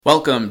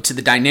Welcome to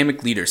the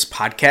Dynamic Leaders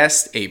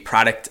Podcast, a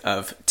product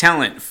of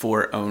Talent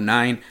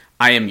 409.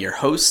 I am your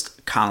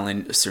host,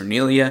 Colin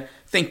Cernelia.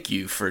 Thank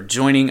you for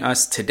joining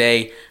us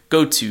today.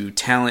 Go to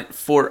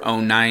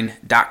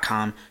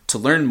talent409.com to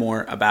learn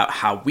more about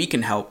how we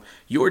can help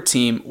your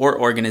team or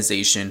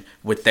organization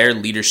with their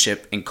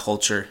leadership and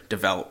culture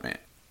development.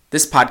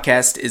 This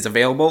podcast is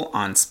available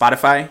on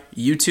Spotify,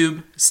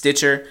 YouTube,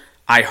 Stitcher,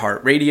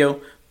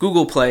 iHeartRadio,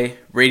 Google Play,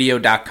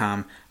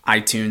 Radio.com,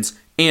 iTunes,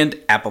 and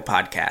Apple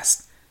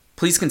Podcasts.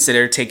 Please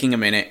consider taking a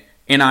minute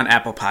and on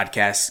Apple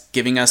Podcasts,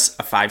 giving us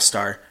a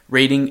 5-star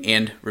rating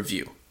and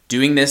review.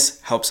 Doing this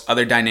helps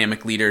other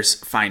dynamic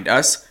leaders find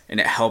us, and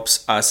it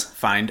helps us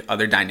find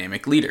other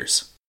dynamic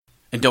leaders.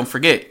 And don't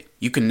forget,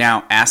 you can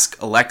now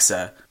ask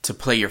Alexa to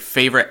play your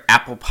favorite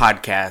Apple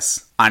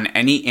Podcasts on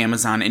any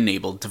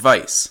Amazon-enabled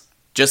device.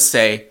 Just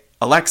say,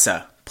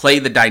 Alexa, play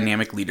the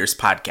Dynamic Leaders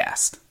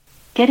Podcast.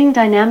 Getting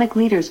Dynamic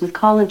Leaders with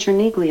Colin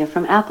Cernelia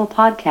from Apple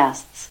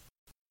Podcasts.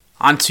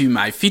 On to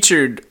my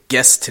featured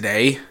guest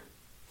today.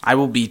 I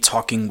will be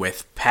talking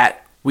with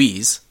Pat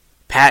Wiese.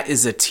 Pat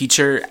is a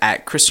teacher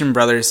at Christian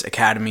Brothers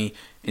Academy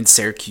in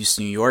Syracuse,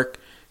 New York.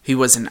 He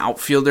was an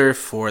outfielder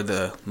for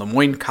the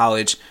Lemoyne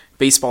College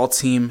baseball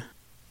team,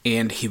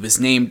 and he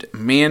was named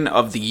Man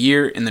of the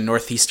Year in the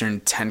Northeastern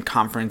 10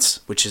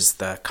 Conference, which is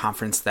the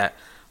conference that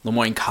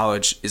Lemoyne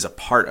College is a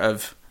part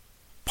of.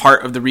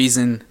 Part of the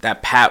reason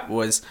that Pat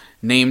was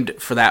named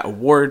for that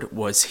award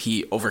was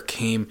he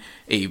overcame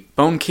a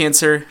bone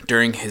cancer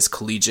during his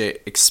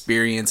collegiate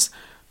experience.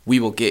 We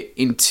will get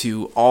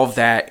into all of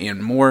that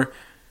and more.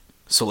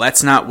 So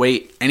let's not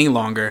wait any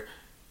longer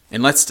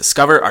and let's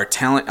discover our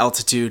talent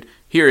altitude.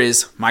 Here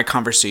is my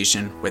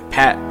conversation with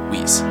Pat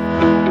Wiese.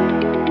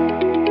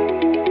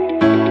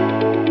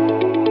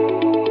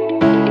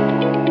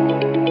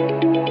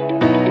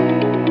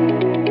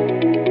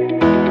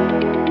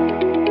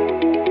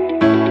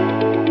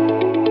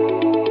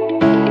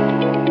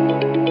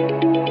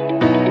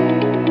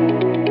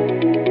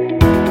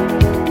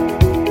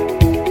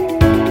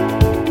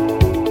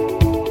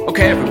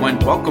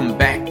 Welcome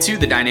back to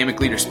the Dynamic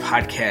Leaders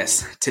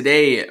Podcast.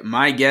 Today,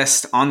 my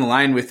guest on the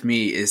line with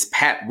me is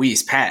Pat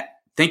Wiese. Pat,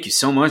 thank you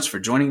so much for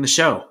joining the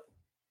show.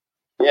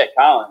 Yeah,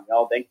 Colin,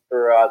 thanks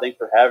for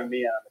having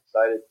me, and I'm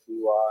excited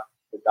to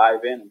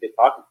dive in and get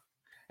talking.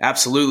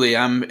 Absolutely.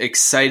 I'm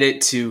excited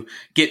to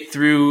get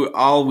through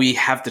all we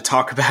have to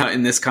talk about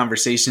in this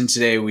conversation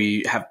today.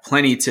 We have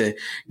plenty to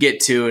get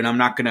to, and I'm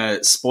not going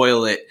to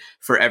spoil it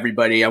for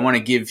everybody. I want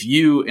to give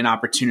you an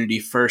opportunity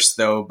first,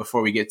 though,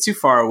 before we get too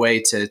far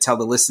away, to tell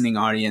the listening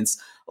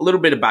audience a little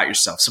bit about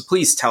yourself. So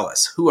please tell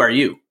us, who are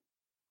you?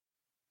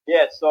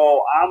 Yeah,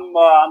 so I'm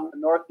a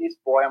Northeast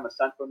boy. I'm a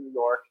Central New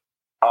York.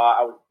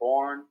 I was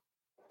born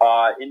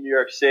in New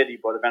York City,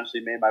 but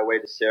eventually made my way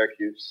to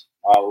Syracuse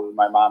with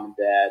my mom and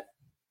dad.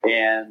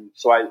 And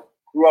so I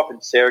grew up in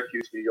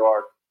Syracuse, New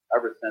York,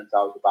 ever since I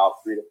was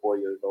about 3 to 4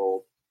 years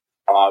old.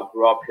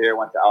 Grew up here,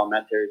 went to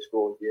elementary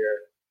school here,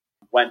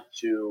 went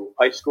to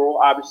high school,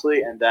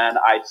 obviously, and then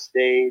I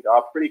stayed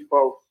pretty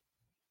close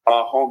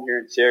home here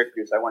in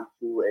Syracuse. I went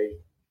to a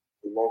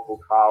local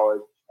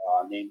college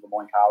named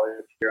Lemoyne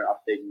College here in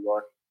upstate New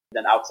York.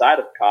 Then outside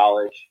of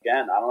college,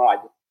 again, I don't know, I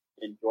just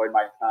enjoyed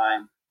my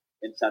time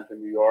in Central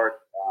New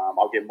York.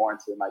 I'll get more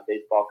into my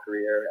baseball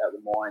career at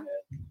Lemoyne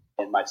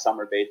and my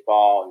summer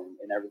baseball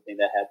and everything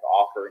that had to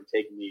offer, and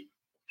taking me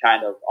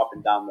kind of up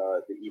and down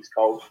the East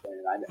Coast.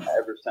 And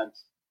ever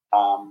since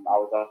I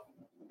was up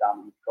and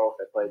down the East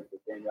Coast, I played in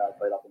Virginia, I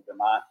played up in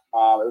Vermont.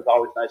 It was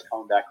always nice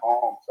coming back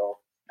home. So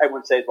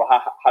everyone says, well,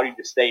 how do you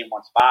just stay in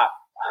one spot?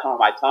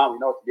 My time,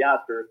 to be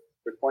honest, for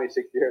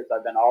 26 years,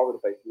 I've been all over the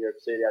place. New York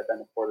City, I've been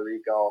to Puerto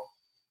Rico,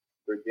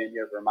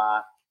 Virginia,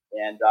 Vermont.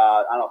 And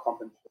I don't know,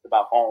 something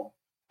about home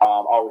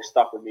always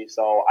stuck with me.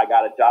 So I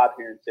got a job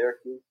here in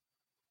Syracuse.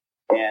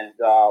 And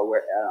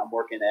I'm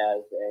working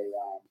as a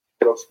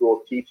middle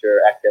school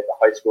teacher, actually at the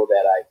high school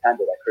that I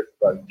attended at Christian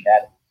Brothers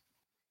Academy.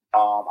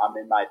 I'm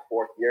in my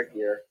 4th year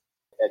here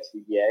at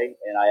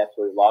CBA, and I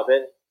absolutely love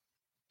it.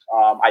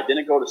 I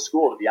didn't go to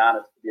school, to be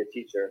honest, to be a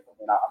teacher,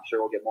 and I'm sure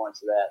we'll get more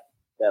into that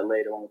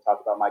later when we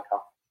talk about my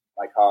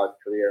college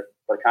career.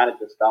 But it kind of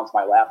just bounced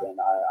my lap, and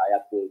I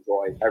absolutely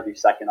enjoy every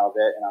second of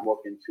it. And I'm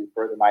looking to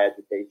further my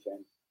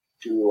education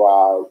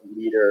to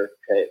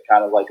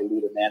kind of like a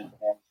leader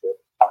management kind of thing.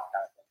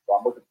 So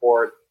I'm looking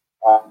forward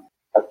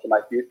to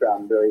my future.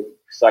 I'm really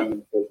excited in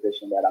the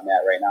position that I'm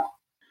at right now.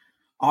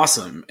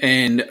 Awesome.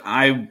 And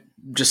I'm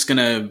just going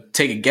to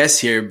take a guess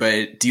here,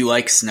 but do you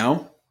like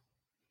snow?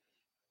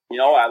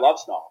 I love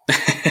snow.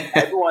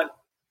 Everyone,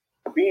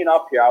 being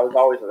up here, I was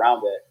always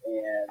around it.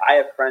 And I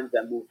have friends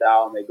that moved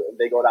out, and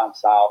they go down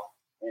south,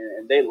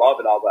 and they love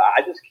it all. But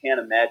I just can't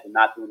imagine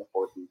not doing the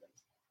 4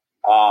 seasons.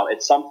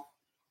 It's something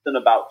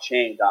about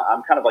change.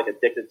 I'm kind of like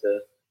addicted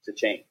to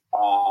change.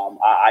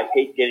 I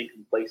hate getting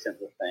complacent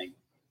with things.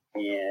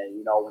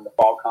 And, when the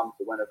fall comes,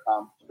 the winter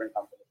comes, spring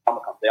comes, the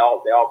summer comes, they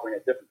all bring a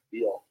different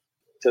feel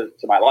to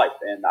my life.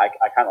 And I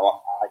kind of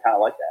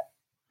like that.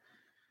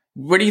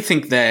 What do you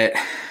think that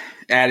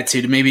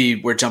attitude. Maybe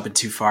we're jumping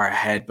too far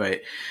ahead,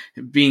 but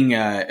being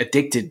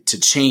addicted to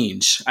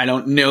change, I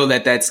don't know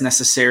that that's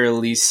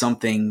necessarily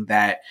something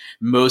that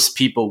most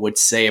people would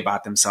say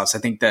about themselves. I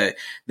think that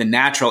the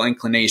natural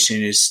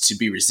inclination is to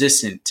be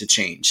resistant to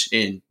change.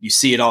 And you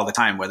see it all the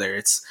time, whether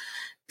it's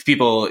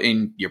people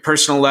in your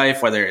personal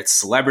life, whether it's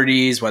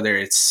celebrities, whether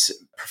it's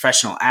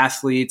professional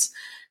athletes.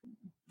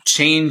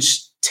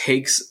 Change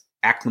takes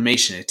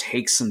acclimation. It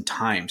takes some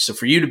time. So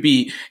for you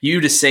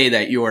to say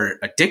that you're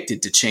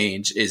addicted to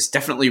change is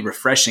definitely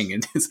refreshing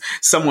and is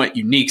somewhat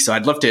unique. So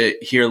I'd love to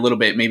hear a little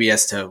bit maybe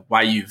as to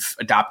why you've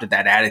adopted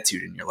that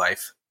attitude in your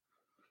life.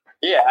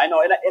 Yeah, I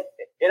know.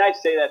 And I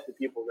say that to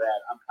people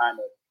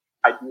that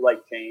I do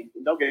like change.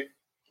 And don't get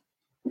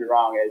me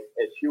wrong,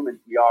 as humans,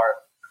 we are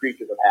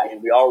creatures of habit.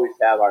 And we always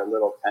have our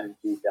little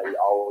tendencies that we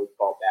always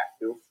fall back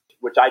to,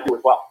 which I do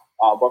as well.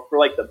 But for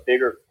like the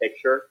bigger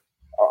picture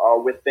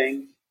with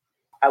things,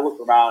 I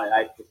look around and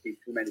I just see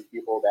too many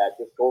people that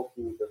just go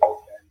through the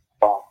motions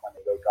when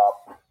they wake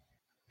up.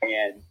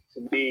 And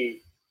to me,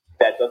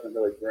 that doesn't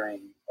really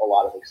bring a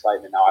lot of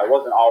excitement. Now, I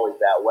wasn't always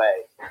that way.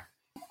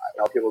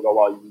 People go,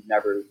 well, you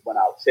never went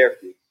out of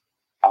Syracuse.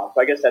 So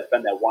I guess that's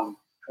been that one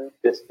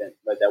consistent,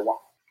 like that one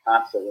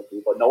constant with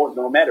me. But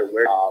no matter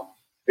where,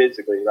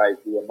 physically, right,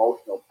 the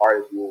emotional part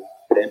of you,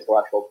 the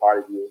intellectual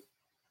part of you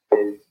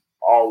is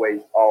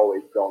always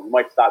growing. You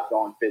might stop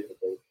growing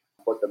physically,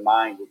 but the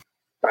mind is an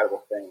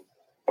incredible thing.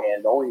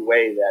 And the only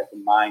way that the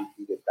mind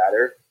can get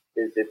better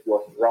is if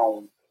you're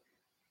thrown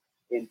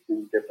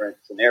into different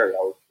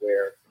scenarios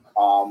where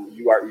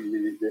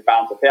you're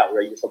bound to fail,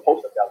 right? You're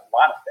supposed to fail, you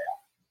want to fail.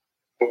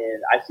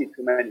 And I see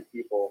too many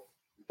people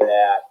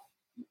that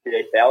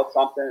they fail at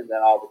something, and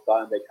then all of a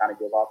sudden they kind of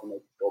give up and they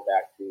go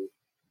back to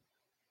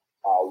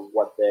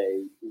what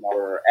they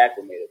were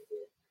acclimated to.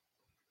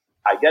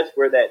 I guess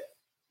where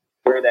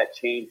that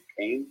change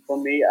came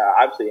from me,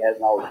 obviously it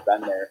hasn't always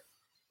been there.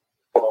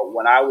 But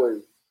when I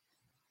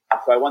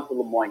went to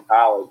Le Moyne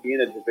College, being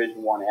a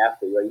Division I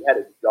athlete, right, you had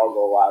to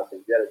juggle a lot of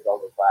things. You had to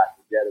juggle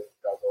classes, you had to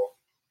juggle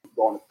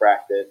going to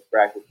practice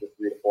for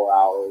 3 to 4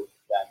 hours,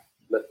 then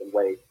lifting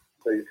weights.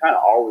 So you're kind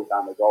of always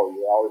on the go.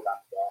 You're always on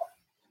the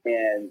go.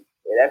 And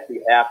it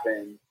actually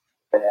happened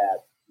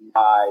that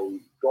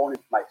going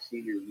into my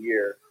senior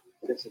year,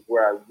 this is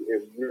where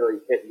it really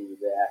hit me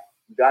that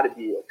you got to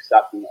be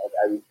accepting of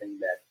everything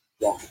that's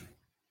going on.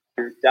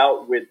 You're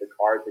dealt with the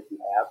cards that you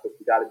have, but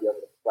you got to be able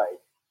to play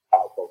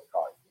those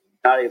cards.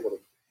 You're not able to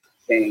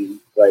change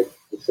like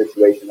the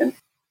situation,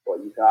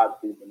 but you can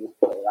obviously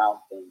manipulate around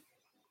things,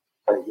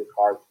 play your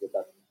cards to the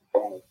best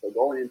advantage. So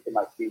going into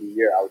my senior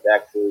year, I was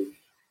actually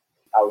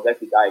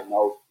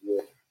diagnosed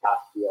with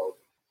osteo,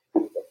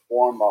 which is a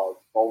form of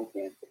bone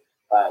cancer.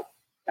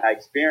 And I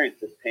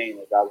experienced this pain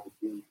as I was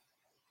being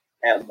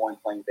at Le Moyne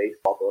playing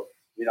baseball. So,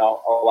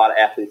 a lot of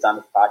athletes on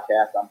this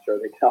podcast, I'm sure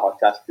they can all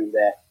attest to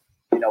that.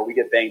 We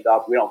get banged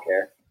up, we don't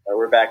care.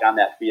 We're back on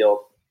that field,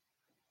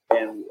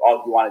 and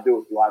all you want to do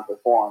is you want to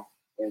perform.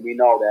 And we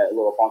know that a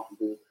little function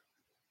boost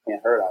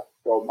can't hurt us.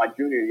 So my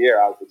junior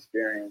year, I was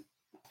experiencing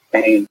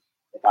pain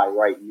in my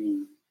right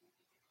knee.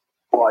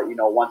 But,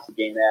 once the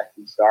game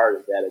actually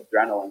started, that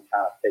adrenaline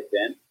kind of kicked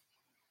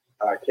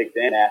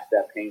in, asked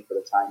that pain for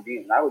the time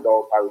being. And I would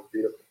go probably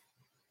 3 to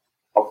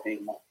 4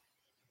 pain months.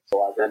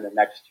 So then the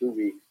next 2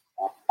 weeks,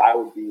 I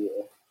would be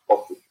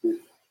close to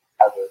student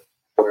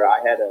where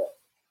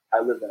I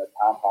lived in a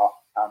townhouse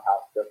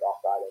just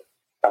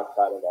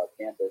outside of our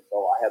campus.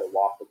 So I had to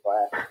walk to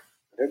class.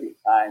 There'd be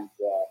times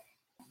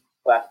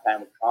class time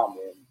would come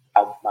and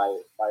my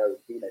other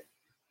teammates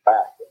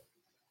class.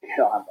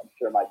 I'm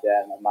sure my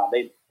dad and my mom,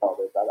 they know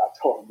this. I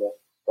told them this.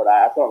 But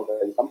I told them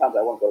that sometimes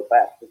I wouldn't go to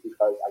class just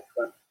because I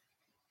couldn't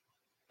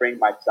bring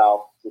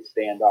myself to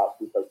stand up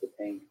because the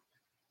pain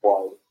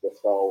was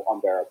just so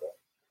unbearable.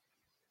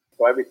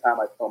 So every time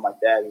I told my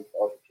dad, he's an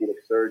orthopedic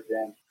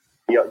surgeon,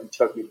 he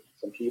took me to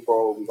some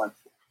people. We went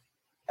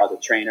to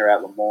the trainer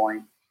at Le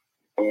Moyne,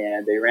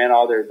 and they ran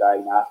all their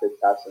diagnostic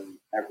tests and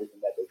everything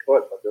that they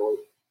could, but there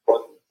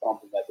wasn't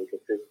something that they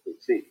could physically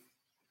see.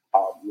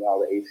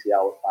 The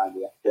ACL was fine,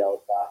 the FCL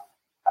was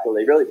fine. So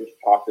they really just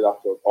chalked it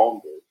up to a bone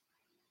bruise.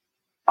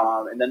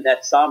 And then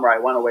that summer, I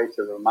went away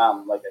to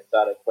Vermont. Like I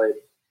said, I played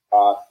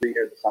 3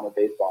 years of summer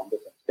baseball in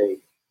different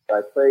states. So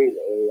I played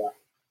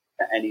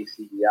an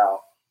NECBL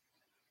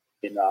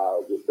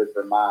with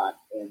Vermont,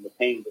 and the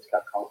pain just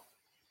kept coming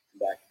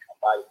back.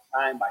 By the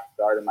time I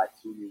started my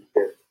senior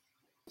year,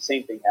 the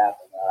same thing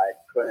happened. I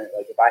couldn't,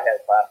 if I had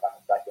a class on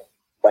the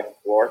second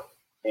floor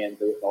and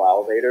there was no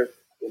elevators,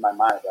 in my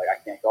mind, I was like,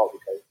 I can't go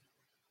because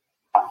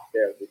I'm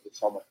there. There's just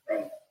so much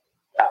pain.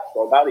 Yeah,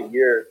 so about a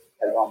year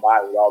had gone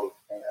by with all this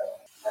pain.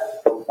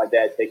 So my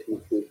dad takes me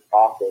to his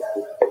office,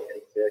 which is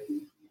in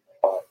Syracuse,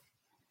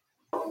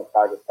 in the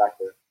private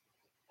sector.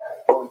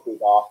 Going to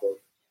his office,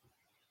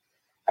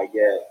 I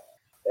get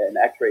an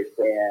X-ray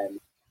scan.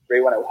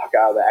 Right when I walk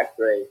out of the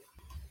X-ray,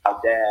 my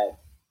dad,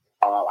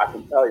 I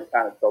can tell he's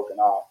kind of choking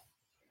off.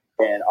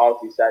 And all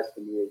he says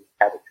to me is,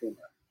 I have a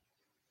tumor.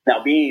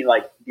 Now, being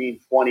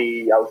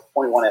 20, I was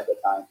 21 at the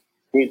time,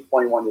 being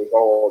 21 years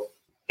old,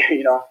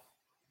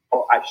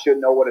 I should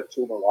know what a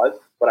tumor was,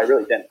 but I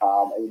really didn't.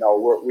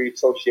 We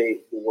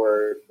associate the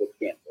word with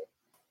cancer.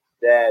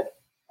 Dad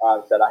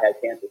said I had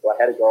cancer, so I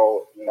had to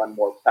go and run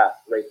more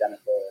tests right then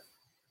and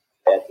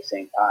there at the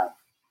same time.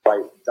 So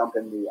I jumped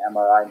in the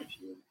MRI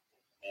machine,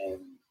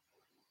 and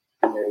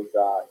it was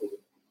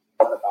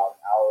about an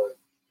hour.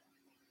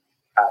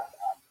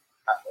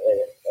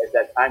 As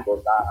that time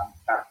goes on, I'm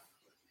kind of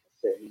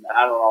sitting.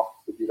 I don't know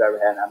if you've ever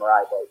had an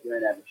MRI, but you're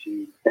in that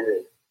machine, it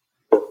is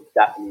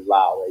definitely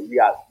loud. Right? You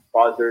got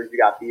buzzers, you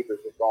got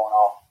beepers just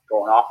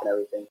going off and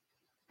everything.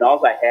 And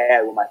all I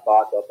had were my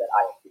thoughts of that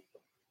I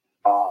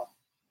had.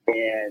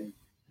 And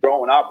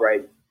growing up,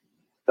 right,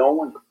 no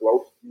one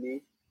close to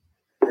me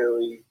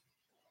really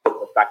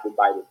was affected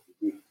by this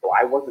disease. So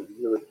I wasn't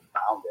really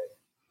around it.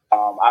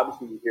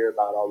 Obviously, you hear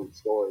about all these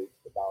stories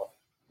about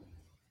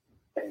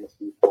famous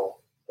people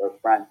or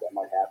friends that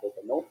might have it,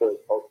 but no one really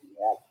close to me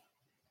had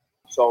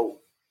it. So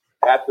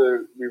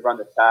after we run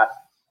the test,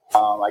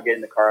 I get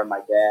in the car with my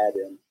dad,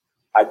 and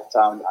I just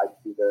tell him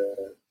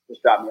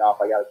just drop me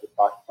off. I got to just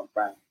talk to some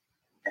friends.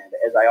 And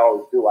as I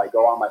always do, I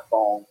go on my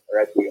phone, or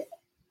as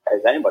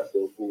anybody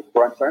does,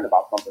 we're uncertain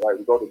about something, right?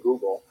 We go to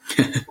Google.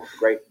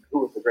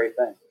 Google's a great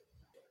thing.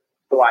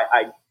 So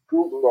I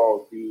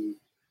Google the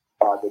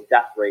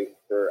death rate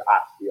for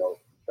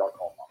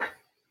osteosarcoma,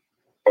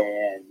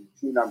 and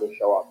two numbers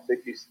show up: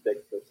 66%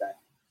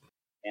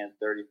 and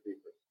 33%.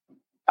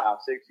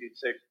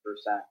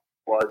 66%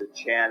 was a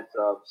chance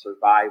of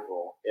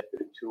survival if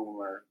the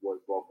tumor was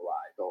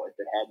localized. So if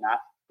it had not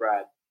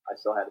spread, I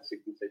still had a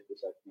 66%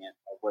 chance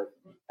of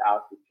living. Now,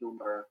 if the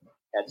tumor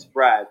had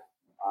spread,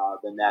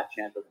 then that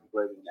chance of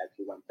living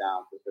actually went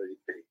down to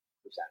 33%.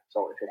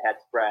 So if it had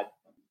spread,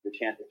 the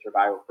chance of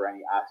survival for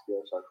any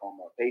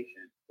osteosarcoma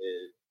patient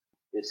is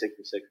 66%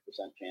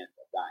 chance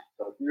of dying.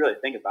 So if you really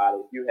think about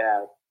it, if you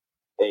have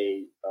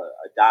a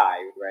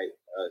die, right,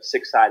 a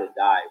six-sided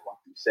die, 1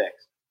 through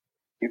 6,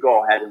 you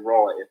go ahead and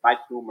roll it. If my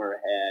tumor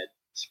had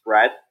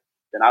spread,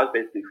 then I was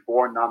basically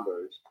 4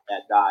 numbers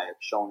that die of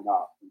showing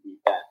up and be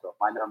dead. So if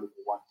my numbers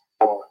are 1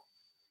 to 4,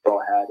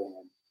 go ahead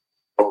and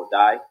roll a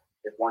die.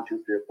 If 1,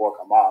 2, 3, or 4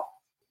 come up,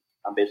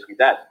 I'm basically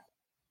dead,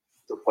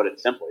 to put it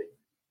simply.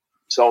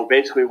 So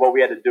basically what we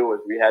had to do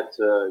is we had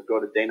to go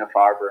to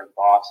Dana-Farber in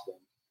Boston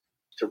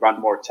to run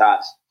more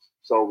tests.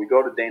 So we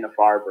go to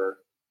Dana-Farber,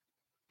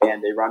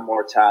 and they run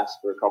more tests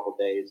for a couple of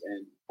days,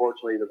 and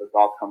fortunately the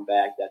results come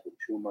back that the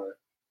tumor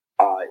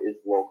is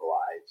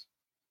localized.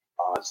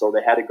 So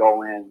they had to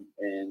go in,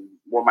 and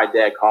what my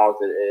dad calls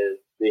it is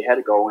they had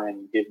to go in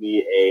and give me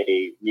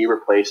a knee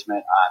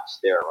replacement on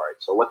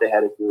steroids. So what they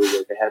had to do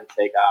is they had to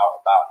take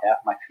out about half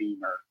my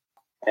femur,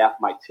 half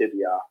my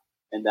tibia,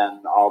 and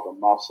then all the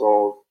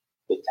muscles,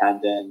 the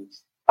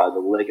tendons, the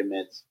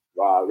ligaments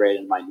right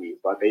in my knee.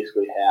 So I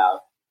basically have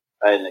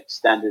an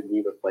extended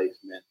knee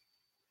replacement.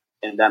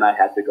 And then I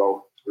had to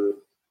go through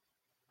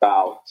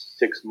about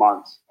 6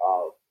 months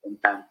of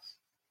intense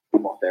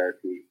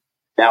chemotherapy.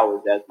 That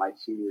was as my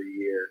senior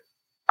year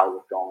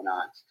was going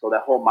on. So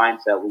that whole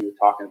mindset we were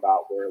talking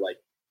about where like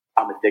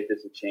I'm addicted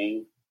to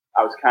change,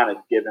 I was kind of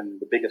given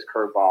the biggest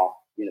curveball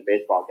being a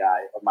baseball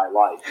guy of my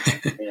life.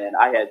 And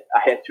I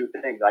had 2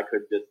 things. I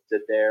could just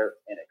sit there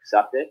and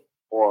accept it,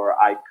 or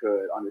I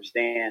could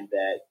understand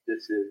that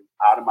this is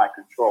out of my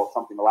control.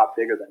 Something a lot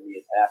bigger than me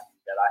is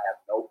happening that I have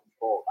no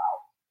control about.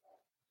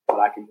 But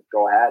I can just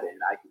go ahead and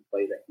I can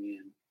play the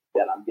hand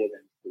that I'm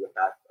given to the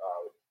best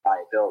of my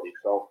ability.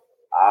 So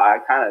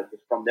I kind of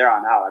just from there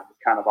on out, I've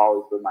just kind of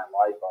always lived my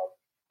life of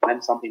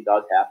when something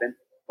does happen,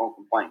 don't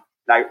complain.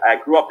 And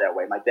I grew up that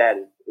way. My dad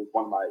is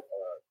one of my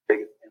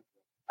biggest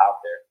influences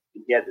out there.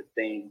 And he had the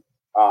same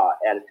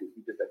attitude.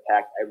 He just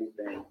attacked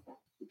everything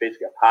with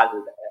basically a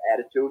positive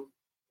attitude,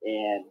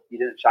 and he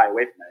didn't shy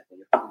away from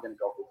anything. If something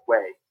didn't go his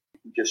way,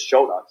 he just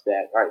showed us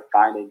that, all right,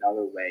 find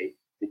another way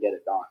to get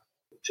it done.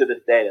 To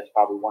this day, that's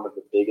probably one of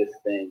the biggest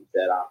things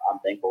that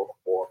I'm thankful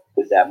for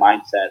is that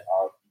mindset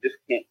of you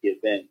just can't give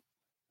in.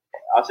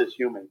 Us as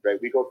humans, right?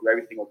 We go through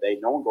every single day.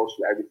 No one goes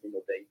through every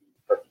single day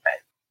perfect day.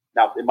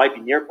 Now, it might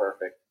be near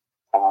perfect,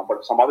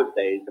 but some other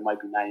days it might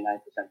be 99%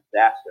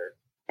 disaster,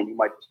 and you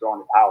might just throw in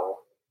the towel.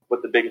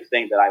 But the biggest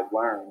thing that I've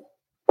learned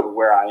for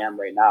where I am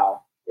right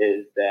now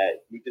is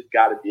that you just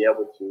got to be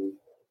able to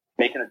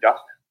make an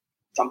adjustment.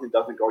 If something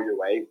doesn't go your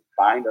way,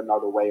 find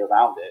another way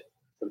around it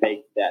to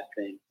make that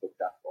thing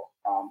successful.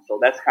 So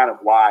that's kind of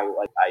why,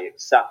 like, I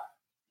accept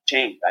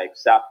change. I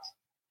accept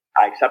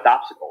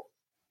obstacles.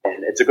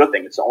 And it's a good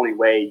thing. It's the only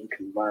way you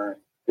can learn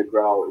to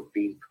grow is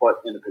being put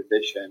in a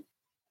position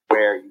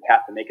where you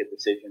have to make a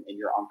decision and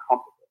you're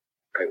uncomfortable.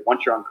 Right?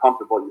 Once you're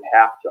uncomfortable, you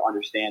have to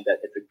understand that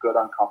it's a good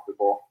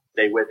uncomfortable.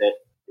 Stay with it.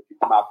 If you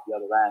come out the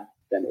other end,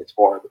 then it's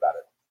for the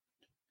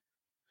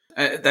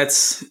better.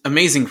 That's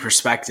amazing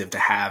perspective to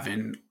have.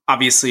 And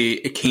obviously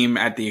it came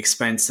at the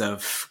expense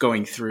of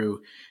going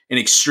through an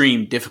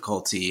extreme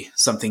difficulty,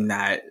 something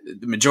that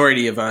the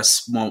majority of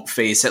us won't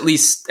face, at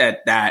least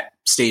at that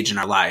stage in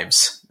our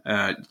lives.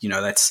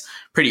 That's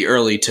pretty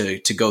early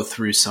to go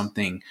through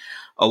something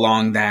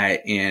along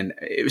that. And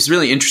it was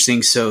really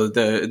interesting. So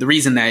the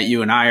reason that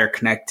you and I are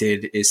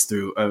connected is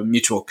through a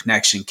mutual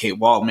connection, Kate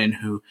Waldman,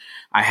 who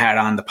I had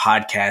on the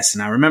podcast.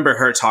 And I remember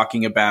her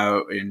talking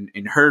about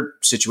in her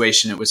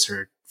situation, it was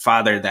her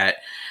father that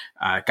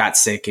got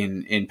sick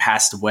and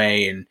passed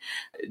away. And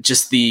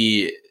just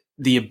the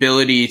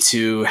ability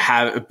to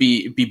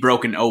be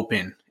broken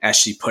open, as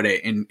she put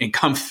it, and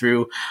come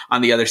through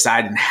on the other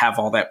side and have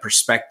all that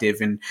perspective.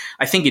 And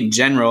I think in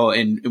general,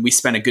 and we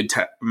spent a good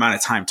amount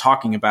of time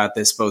talking about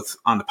this, both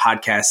on the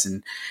podcast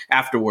and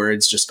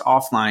afterwards, just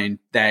offline,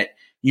 that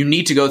you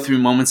need to go through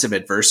moments of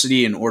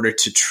adversity in order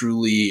to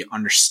truly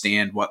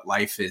understand what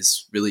life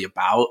is really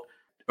about,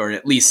 or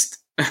at least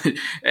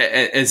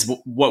as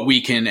what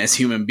we can as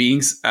human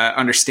beings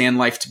understand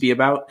life to be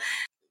about.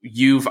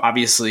 You've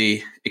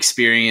obviously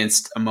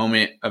experienced a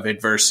moment of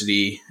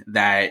adversity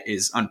that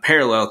is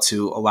unparalleled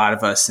to a lot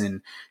of us,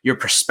 and your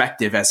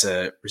perspective as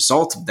a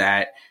result of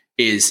that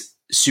is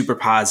super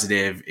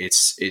positive.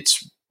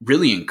 It's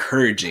really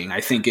encouraging, I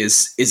think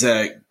is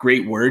a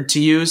great word to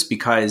use,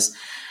 because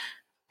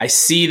I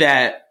see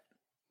that,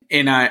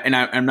 and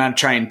I'm not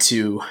trying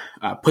to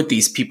put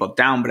these people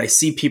down, but I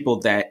see people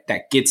that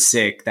get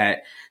sick,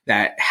 that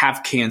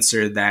have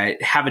cancer,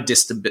 that have a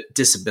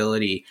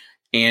disability,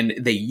 and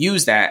they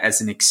use that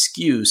as an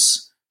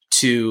excuse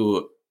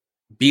to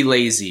be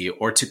lazy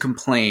or to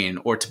complain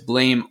or to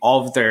blame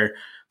all of their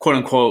quote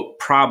unquote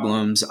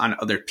problems on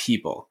other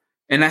people.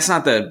 And that's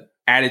not the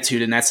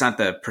attitude, and that's not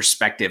the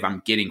perspective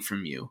I'm getting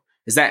from you.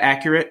 Is that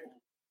accurate?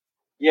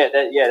 Yeah,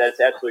 that's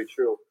absolutely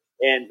true.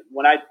 And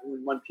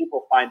when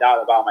people find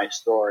out about my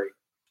story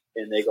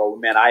and they go,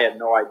 man, I had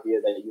no idea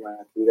that you went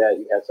through that.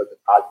 You had such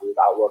a positive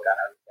outlook on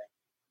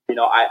everything.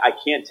 I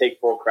can't take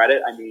full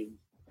credit. I mean,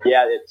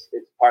 yeah, it's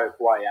part of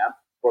who I am.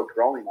 But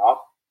growing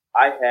up,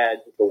 I had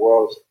the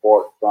world of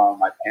support from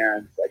my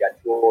parents. I got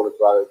 2 older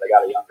brothers. I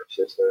got a younger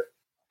sister.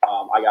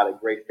 I got a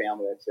great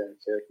family that's in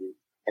Syracuse.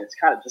 And it's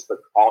kind of just the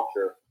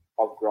culture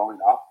of growing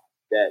up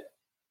that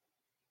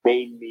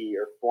made me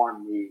or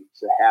formed me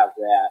to have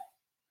that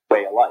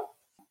way of life.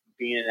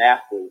 Being an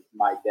athlete,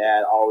 my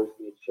dad always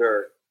made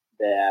sure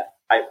that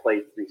I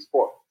played 3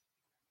 sports.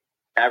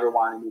 Never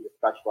wanted me to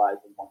specialize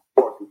in one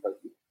sport, because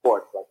each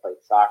sport, so I played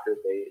soccer,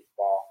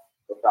 baseball,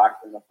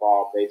 soccer in the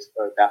fall,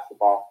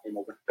 basketball in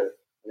the winter,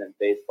 and then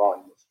baseball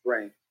in the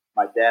spring.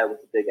 My dad was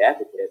a big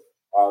advocate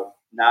of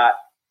not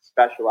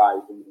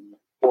specializing in the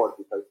sport,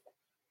 because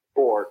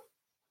sport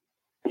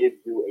gives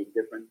you a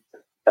different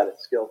set of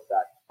skill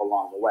sets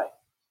along the way.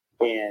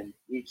 And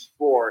each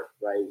sport,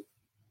 right,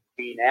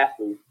 being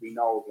athletes, we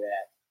know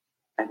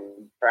that, and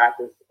in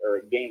practice or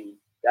a game,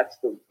 that's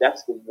the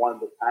one of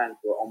the times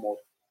where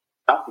almost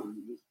nothing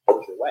you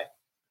goes your way.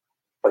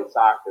 Play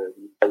soccer,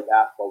 you play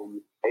basketball, when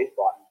you play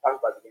baseball. And you talk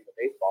about the game of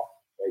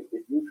baseball, right?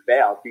 If you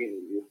fail,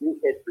 if you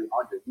hit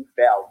 300, you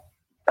fail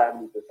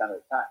 70% of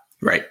the time.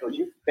 Right. So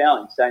you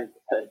failing 70% of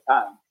the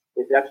time,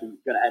 it's actually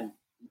going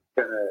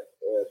to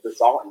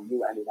result in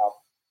you ending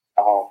up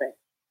the Hall of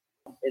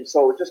Fame. And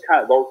so it's just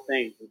kind of those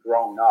things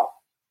growing up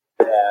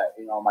that,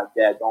 my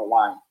dad, don't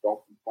whine, don't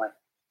complain.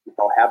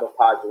 Have a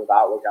positive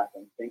outlook on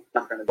things. Things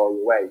aren't going to go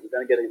your way. You're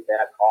going to get a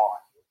bad call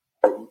on you.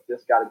 But you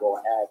just got to go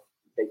ahead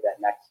and take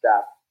that next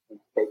step and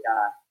take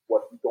on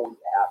what's going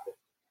to happen.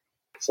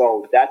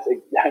 So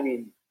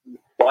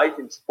life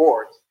in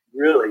sports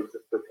really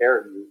just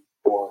prepared me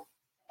for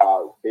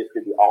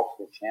basically the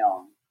ultimate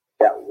challenge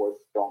that was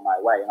thrown my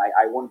way. And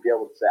I wouldn't be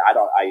able to say, I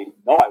know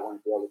I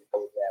wouldn't be able to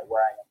go that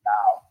where I am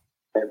now,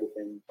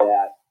 everything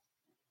that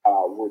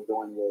we're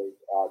doing with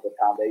the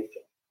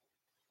foundation.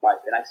 Right.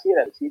 And I see it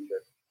as a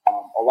teacher.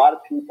 A lot of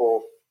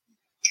people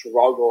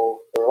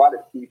struggle, or a lot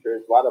of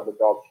teachers, a lot of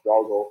adults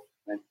struggle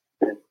and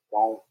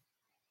don't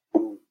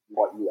do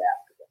what you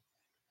ask of them.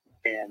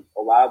 And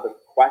a lot of the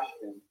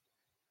questions,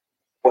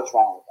 what's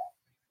wrong with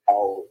them?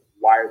 Oh,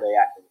 why are they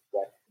acting this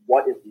way?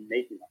 What is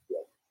making them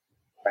feel?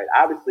 Right?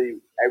 Obviously,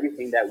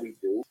 everything that we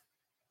do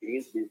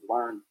needs to be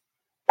learned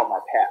from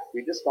our past.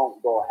 We just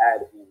don't go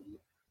ahead and,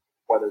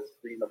 whether it's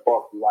reading a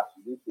book, we watch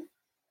YouTube,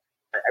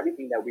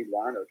 everything that we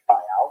learn or try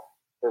out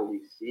or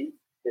we see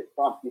is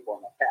from people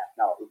in the past.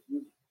 Now, if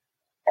you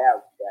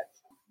have that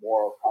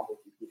moral compass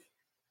you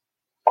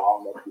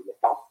following that you look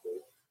up to,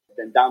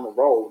 then down the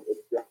road,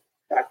 it's just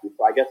effective.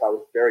 So I guess what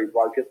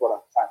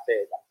I'm trying to say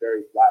is I'm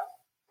very blessed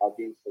of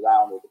being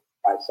surrounded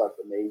by such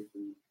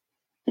amazing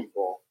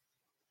people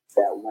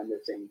that when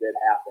this thing did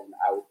happen,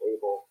 I was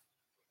able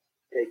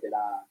to take it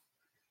on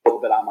a little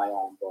bit on my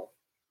own. But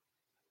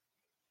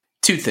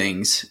 2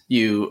 things.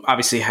 You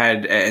obviously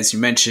had, as you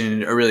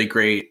mentioned, a really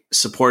great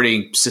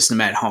supporting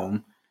system at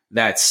home.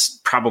 That's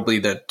probably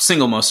the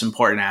single most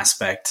important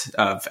aspect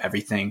of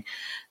everything.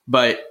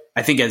 But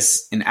I think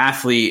as an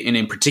athlete, and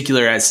in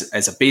particular as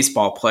a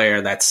baseball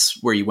player, that's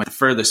where you went the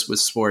furthest with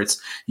sports.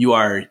 You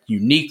are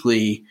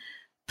uniquely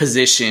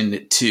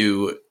positioned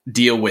to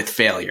deal with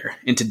failure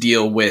and to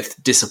deal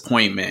with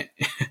disappointment.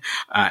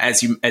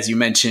 As you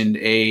mentioned,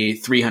 a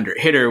 300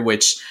 hitter,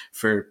 which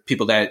for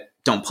people that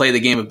don't play the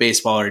game of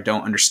baseball or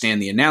don't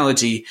understand the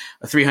analogy,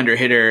 a 300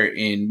 hitter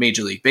in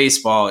Major League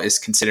Baseball is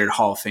considered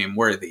Hall of Fame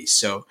worthy.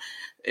 So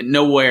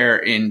nowhere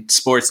in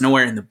sports,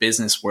 nowhere in the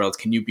business world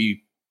can you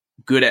be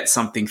good at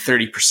something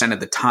 30% of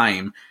the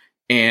time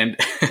and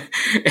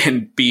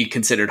and be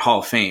considered Hall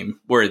of Fame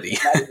worthy.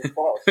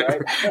 Close,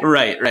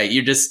 right? Right.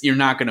 You're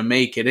not going to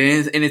make it.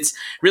 And it's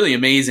really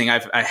amazing.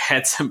 I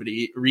had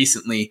somebody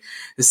recently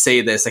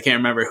say this. I can't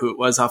remember who it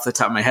was off the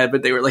top of my head,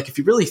 but they were like, if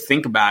you really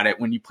think about it,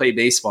 when you play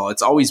baseball,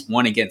 it's always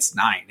 1 against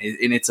 9.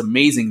 And it's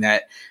amazing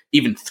that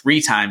even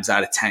 3 times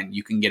out of 10,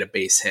 you can get a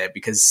base hit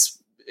because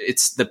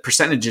the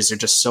percentages are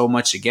just so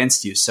much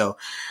against you. So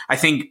I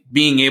think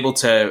being able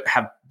to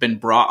have been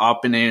brought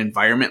up in an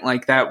environment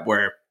like that,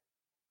 where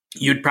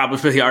you'd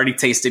probably already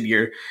tasted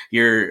your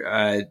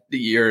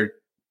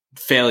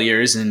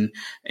failures and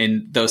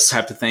those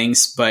type of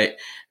things, but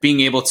being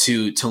able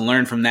to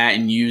learn from that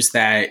and use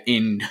that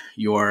in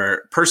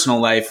your personal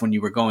life when you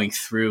were going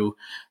through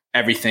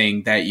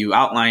everything that you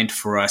outlined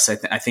for us,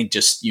 I think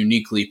just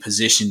uniquely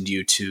positioned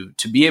you to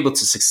be able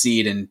to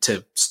succeed and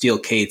to steal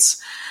Kate's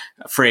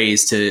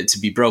phrase to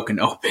be broken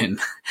open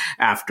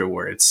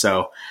afterwards.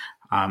 So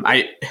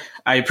I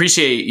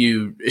appreciate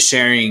you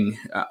sharing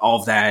all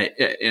of that.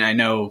 And I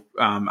know,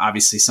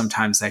 obviously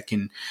sometimes that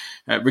can,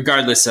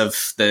 regardless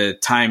of the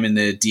time and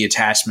the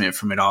detachment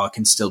from it all, it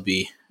can still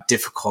be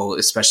difficult,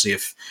 especially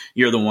if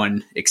you're the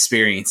one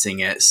experiencing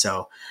it.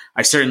 So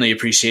I certainly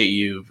appreciate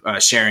you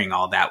sharing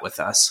all that with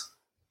us.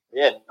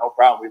 Yeah, no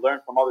problem. We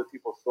learn from other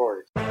people's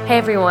stories. Hey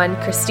everyone,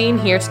 Christine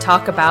here to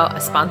talk about a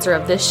sponsor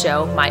of this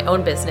show, my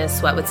own business,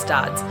 Sweat with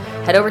Stodds.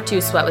 Head over to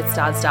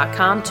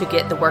sweatwithstodds.com to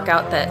get the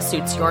workout that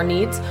suits your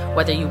needs,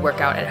 whether you work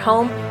out at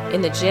home,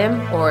 in the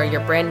gym, or you're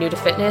brand new to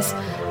fitness.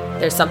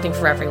 There's something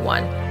for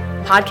everyone.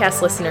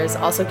 Podcast listeners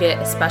also get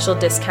a special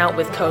discount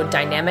with code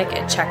DYNAMIC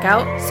at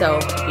checkout, so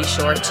be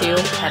sure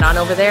to head on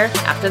over there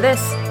after this.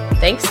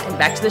 Thanks, and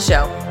back to the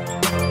show.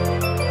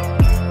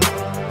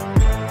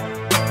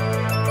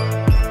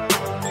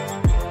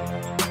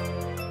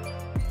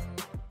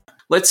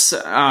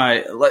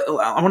 I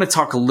want to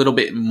talk a little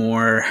bit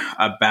more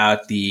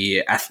about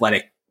the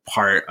athletic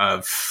part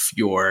of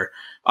your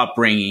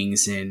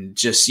upbringings, and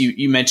just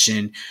you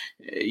mentioned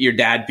your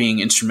dad being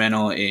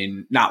instrumental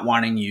in not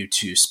wanting you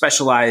to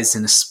specialize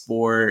in a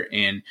sport,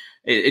 and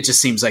it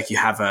just seems like you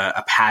have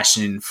a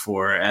passion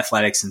for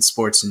athletics and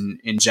sports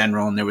in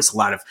general, and there was a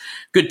lot of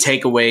good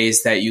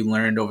takeaways that you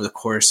learned over the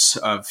course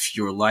of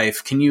your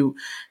life. Can you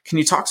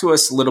talk to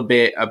us a little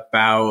bit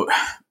about,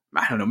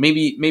 I don't know,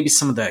 maybe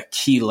some of the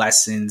key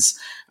lessons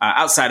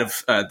outside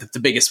of the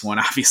biggest one,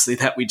 obviously,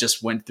 that we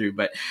just went through,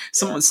 but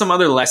some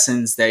other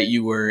lessons that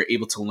you were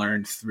able to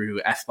learn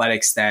through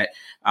athletics that,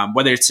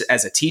 whether it's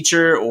as a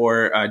teacher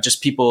or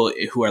just people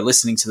who are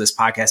listening to this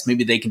podcast,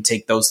 maybe they can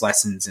take those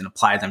lessons and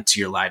apply them to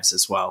your lives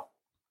as well.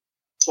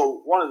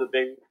 So one of the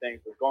big things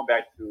was going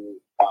back to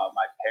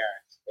my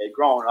parents. They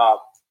growing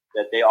up,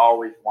 that they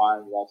always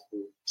wanted us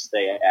to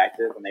stay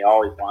active, and they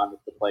always wanted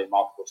us to play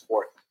multiple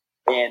sports.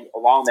 And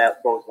along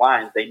those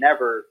lines, they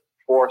never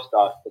forced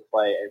us to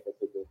play a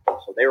particular sport.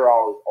 So they were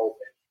always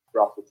open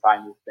for us to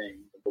try new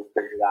things and to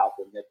figure out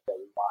the niche that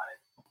we wanted.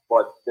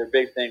 But their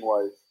big thing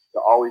was to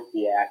always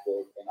be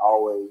active and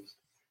always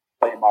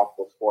play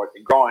multiple sports.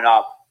 And growing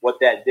up, what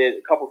that did,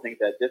 a couple things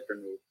that did for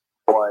me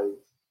was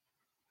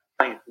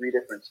playing 3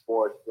 different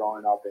sports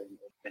growing up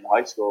in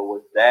high school,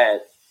 was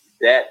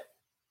that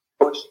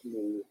pushed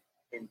me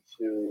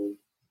into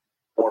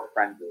more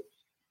friend groups.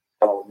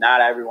 So not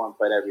everyone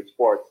played every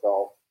sport.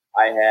 So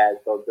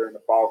during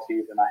the fall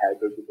season, I had a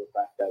good group of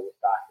friends that would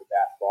soccer,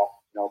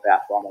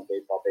 basketball, and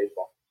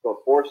baseball. So it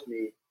forced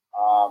me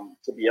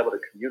to be able to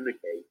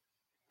communicate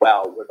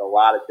well with a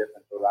lot of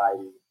different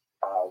varieties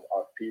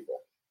of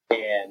people.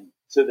 And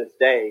to this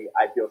day,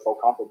 I feel so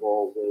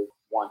comfortable with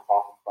one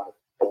talk in front of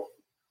people.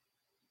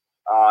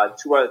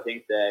 2 other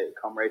things that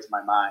come right to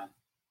my mind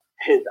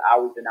is I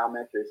was in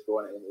elementary school,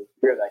 and it's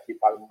weird that I keep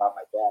talking about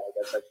my dad. I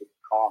guess I should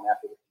call him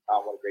after this and tell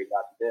him what a great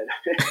job he did.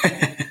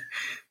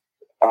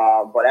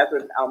 But after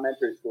an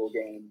elementary school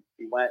game,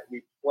 we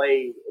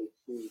played a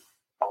team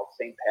called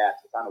St.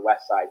 Pat's. It's on the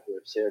west side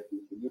here of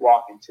Syracuse. And you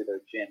walk into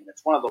their gym, and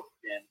it's one of those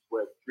gyms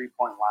where the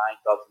 3-point line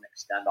doesn't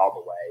extend all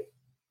the way.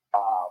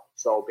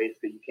 So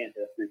basically, you can't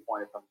hit a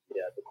 3-pointer from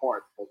the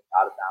corner because it's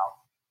out of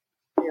bounds.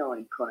 You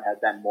only couldn't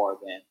have been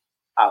more than,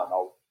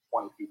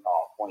 20 feet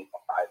tall, 25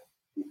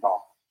 feet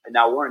tall. And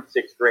now we're in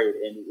 6th grade,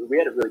 and we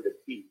had a really good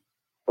team.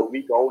 So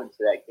we go into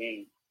that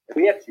game, and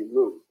we actually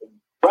lose. And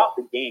throughout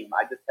the game,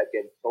 I just kept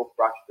getting so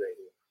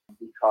frustrated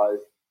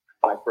because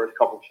my first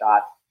couple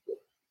shots,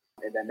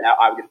 and then now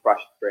I would get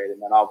frustrated,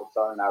 and then all of a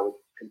sudden I would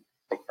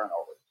take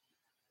turnovers.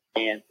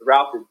 And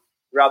throughout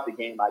the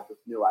game, I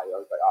just knew I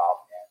was like, oh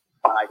man,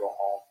 when I go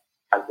home,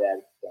 my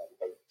dad is going to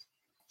hate me.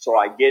 So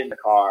I get in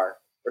the car,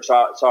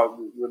 so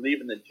we're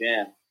leaving the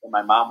gym, and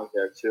my mom was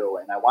there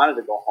too, and I wanted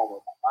to go home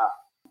with my mom.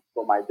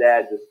 So my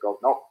dad just goes,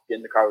 nope, get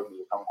in the car with me,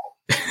 we're coming home.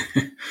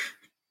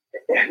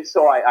 And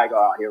so I go,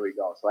 oh, here we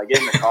go. So I get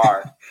in the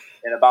car,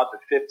 and about the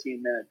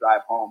 15-minute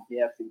drive home,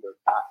 he actually goes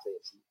not say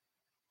a seat.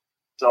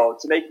 So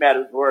to make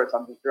matters worse,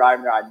 I'm just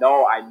driving there. I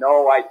know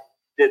I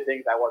did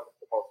things I wasn't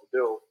supposed to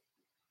do,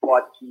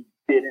 but he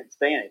didn't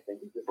say anything.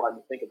 He just let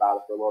me think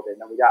about it for a little bit.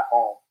 And then we got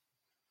home,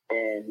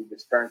 and he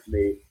just turned to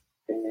me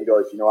and he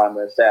goes, "You know what I'm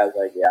going to say?" I was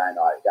like, "Yeah, I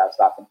know. I got to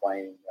stop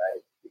complaining. Right?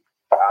 It's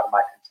out of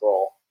my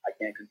control. I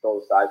can't control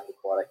the size of the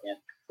court. I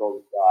can't control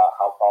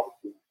how tall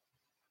the team.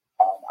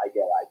 I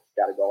get it. I just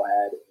got to go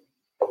ahead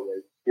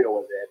and deal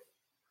with it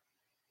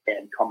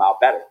and come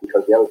out better,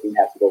 because the other team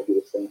has to go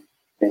through the same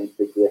thing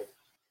that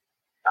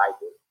I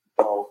did."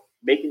 So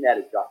making that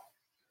adjustment,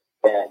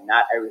 that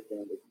not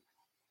everything is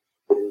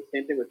the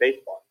same thing with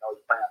baseball. You know,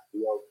 you play on the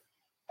field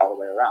all the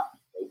way around.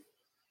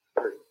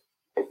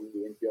 Maybe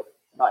the infield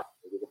is nice.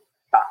 Maybe the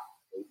top.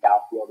 Maybe the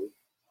outfield is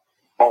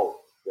bold.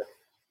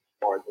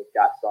 Or it's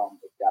got some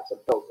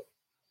filter.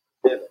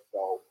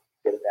 So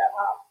get it that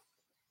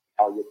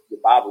high. You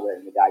bobble it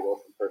and the guy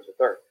goes from first to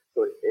third.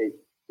 So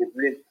it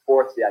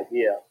reinforced the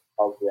idea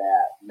of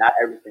that not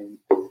everything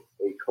is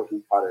a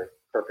cookie cutter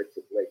perfect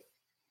situation.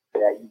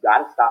 That you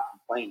got to stop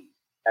complaining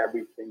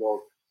every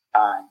single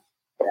time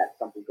that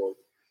something goes.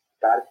 You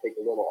got to take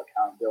a little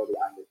accountability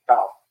on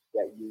yourself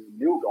that you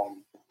knew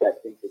going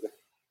that things are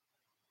different.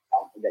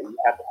 And that you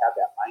have to have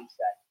that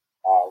mindset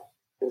of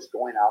just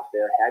going out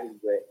there, having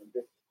grit, and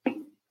just.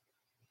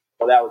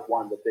 So that was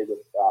one of the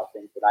biggest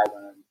things that I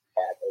learned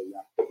at a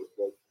young age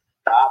was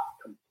stop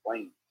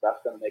complaining. That's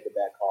going to make a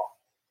bad call.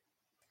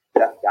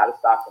 You got to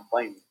stop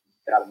complaining.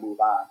 You got to move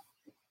on.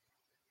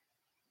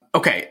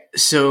 Okay,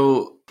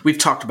 so we've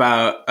talked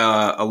about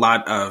a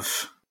lot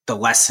of the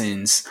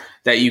lessons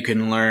that you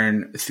can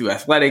learn through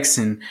athletics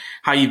and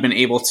how you've been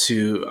able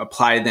to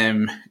apply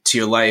them to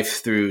your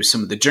life through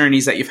some of the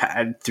journeys that you've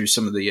had, through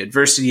some of the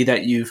adversity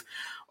that you've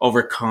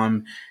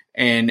overcome.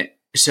 And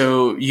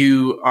so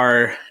you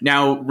are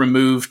now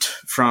removed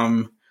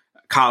from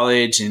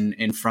college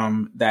and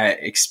from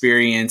that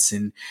experience,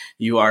 and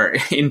you are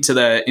into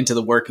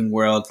the working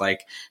world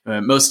like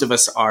most of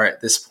us are at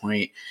this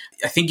point.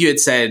 I think you had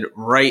said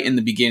right in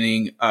the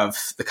beginning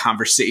of the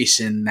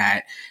conversation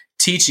that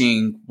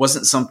teaching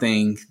wasn't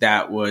something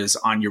that was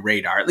on your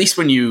radar, at least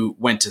when you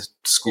went to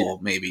school,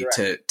 maybe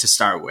to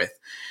start with.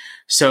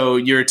 So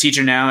you're a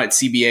teacher now at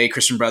CBA,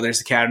 Christian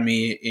Brothers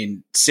Academy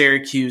in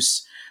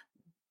Syracuse.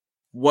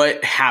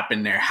 What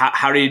happened there?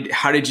 How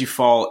did you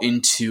fall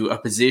into a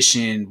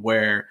position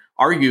where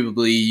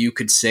arguably you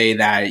could say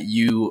that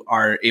you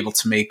are able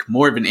to make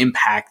more of an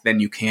impact than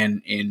you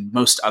can in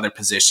most other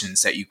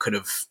positions that you could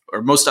have,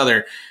 or most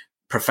other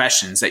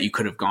professions that you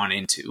could have gone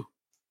into?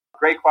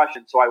 Great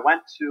question. So I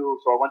went to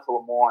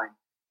Le Moyne,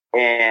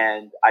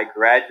 and I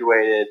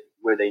graduated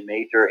with a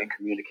major in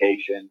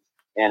communications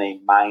and a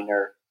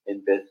minor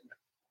in business.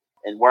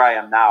 And where I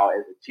am now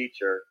as a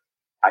teacher,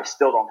 I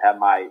still don't have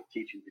my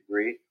teaching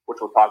degree, which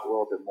we'll talk a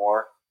little bit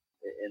more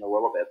in a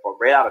little bit. But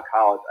right out of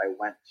college, I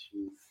went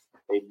to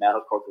a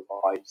medical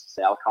device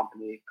sale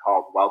company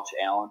called Welch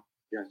Allen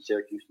here in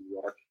Syracuse, New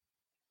York.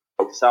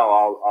 They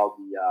sell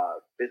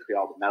basically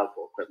all the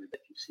medical equipment that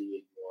you see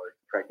in your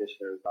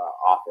practitioner's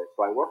office.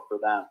 So I worked for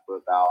them for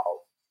about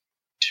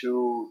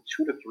two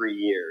to 3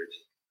 years.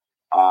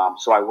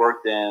 So I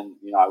worked in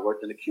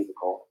a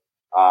cubicle.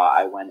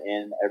 I went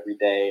in every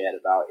day at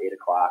about 8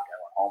 o'clock. I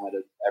went home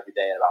every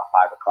day at about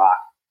 5 o'clock.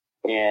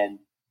 And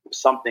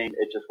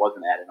it just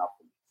wasn't adding up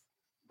for me.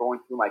 Going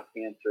through my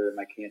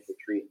cancer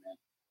treatment,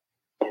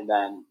 and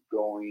then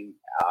going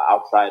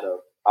outside of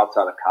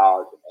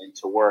college and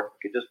to work,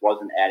 it just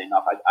wasn't adding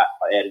up. I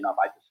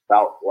just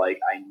felt like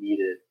I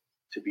needed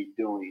to be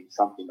doing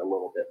something a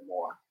little bit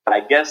more. But I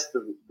guess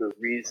the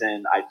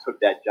reason I took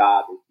that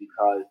job is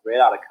because right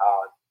out of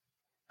college,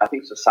 I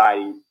think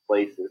society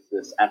places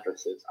this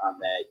emphasis on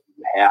that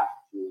you have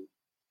to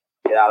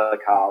get out of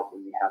college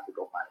and you have to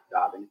go find a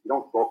job. And if you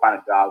don't go find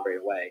a job right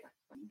away,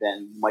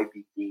 then you might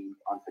be deemed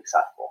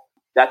unsuccessful.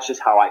 That's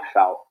just how I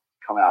felt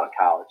coming out of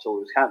college. So it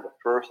was kind of the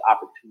first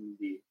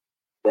opportunity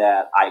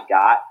that I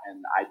got,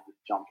 and I just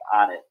jumped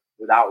on it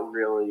without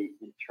really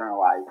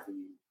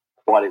internalizing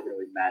what it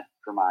really meant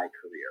for my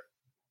career.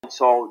 And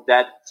so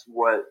that's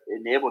what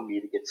enabled me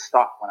to get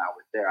stuck when I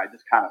was there. I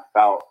just kind of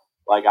felt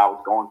like I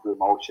was going through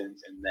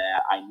emotions and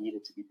that I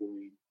needed to be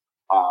doing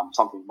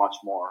something much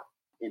more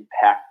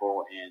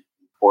impactful and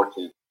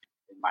important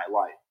in my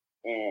life.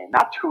 And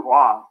not too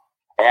long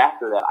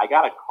after that, I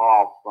got a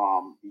call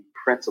from the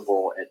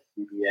principal at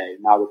CBA.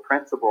 Now, the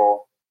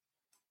principal,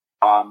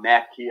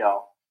 Matt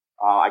Keogh,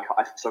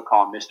 I still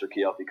call him Mr.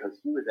 Keogh because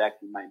he was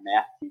actually my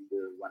math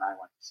teacher when I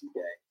went to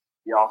CBA.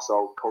 He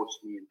also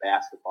coached me in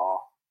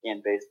basketball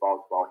and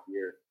baseball as well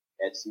here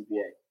at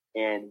CBA.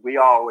 And we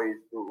always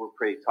were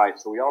pretty tight,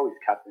 so we always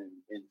kept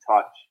in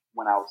touch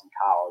when I was in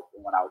college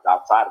and when I was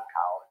outside of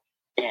college.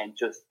 And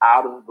just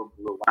out of the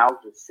blue, when I was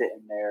just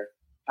sitting there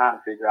trying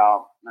to figure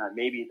out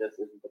maybe this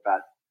isn't the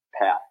best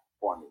path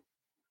for me,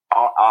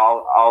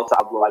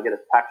 I get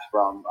a text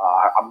from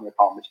I'm going to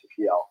call him Mr.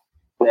 Keogh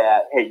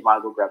that, hey, you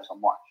want to go grab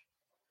some lunch?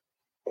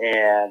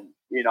 And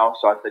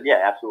so I said, yeah,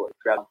 absolutely,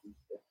 grab something.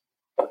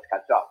 Let's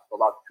catch up. So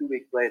about 2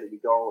 weeks later, we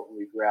go and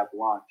we grab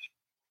lunch.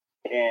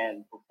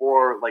 And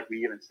before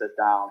we even sit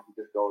down,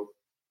 he just goes,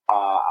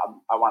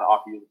 I want to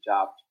offer you the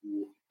job to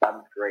be a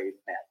 7th grade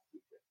math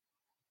teacher.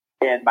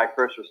 And my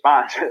first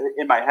response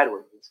in my head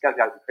was, this guy's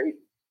got to be crazy.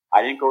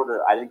 I didn't go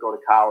to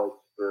college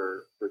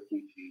for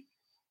teaching.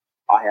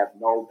 I have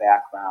no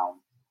background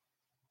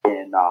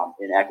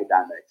in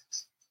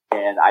academics.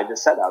 And I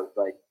just said,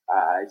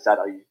 I said,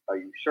 are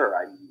you sure?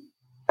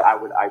 I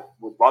would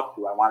love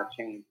to. I want to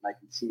change, and I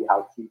can see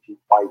how teaching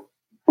might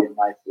be a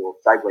nice little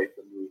segue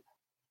for me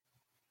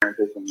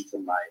transitions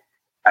in my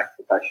next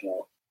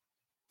professional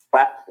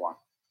platform.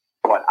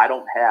 But I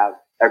don't have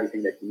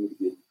everything that you need to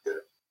be a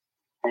teacher.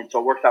 And so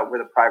it works out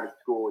with a private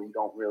school. You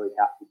don't really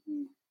have to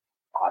be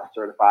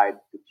certified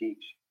to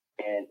teach.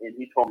 And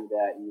he told me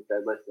that, and he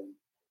said, listen,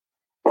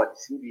 what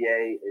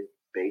CBA is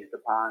based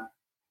upon,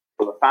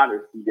 so the founder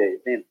of CBA,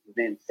 his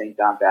name is St.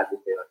 John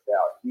Baptist de La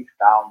Salle. He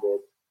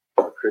founded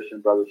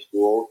Christian Brothers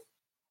Schools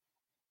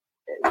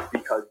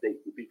because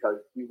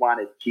he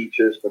wanted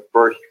teachers to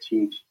first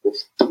teach the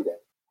student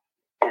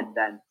and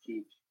then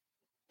teach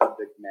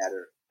subject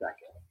matter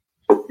second.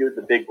 So he was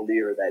a big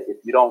believer that if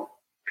you don't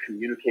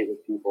communicate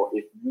with people,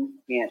 if you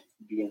can't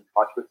be in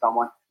touch with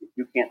someone, if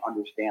you can't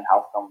understand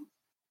how someone,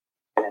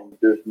 then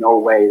there's no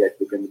way that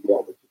you're going to be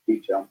able to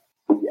teach them.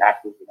 You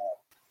actually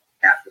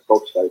have to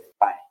focus on it.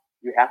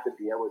 You have to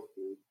be able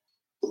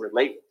to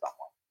relate with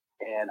someone.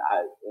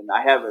 And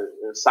I have a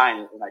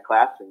sign in my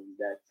classroom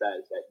that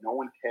says that no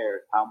one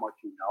cares how much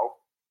you know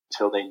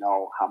until they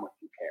know how much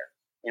you care.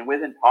 And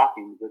within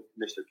talking with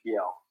Mr.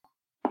 Keogh,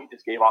 he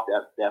just gave off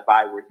that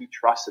vibe where he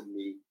trusted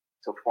me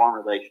to form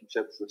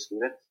relationships with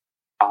students,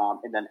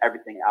 and then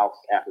everything else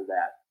after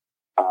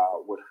that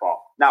would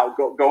fall. Now,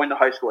 going to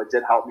high school, it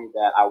did help me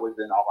that I was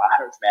in all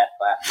honors math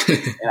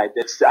class, and I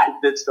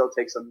did still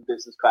take some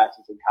business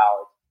classes in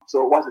college,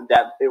 so it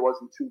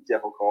wasn't too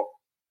difficult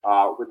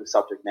with the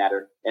subject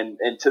matter. And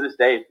to this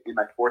day, in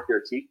my 4th year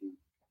of teaching,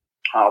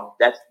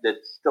 that's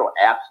still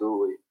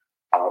absolutely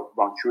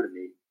rung true to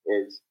me.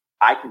 Is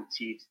I can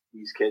teach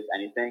these kids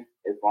anything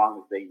as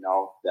long as they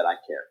know that I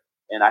care.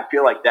 And I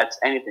feel like that's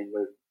anything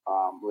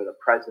with a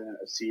president,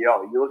 a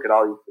CEO. You look at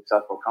all these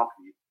successful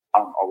companies,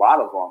 a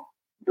lot of them,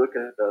 you look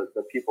at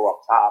the people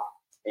up top,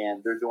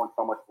 and they're doing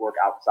so much work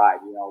outside.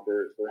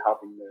 They're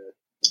helping the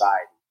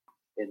society,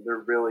 and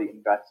they're really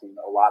investing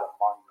a lot of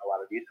money, a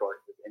lot of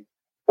resources in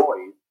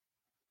employees,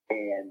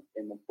 and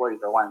the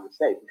employees are wanting to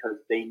stay because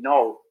they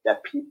know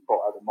that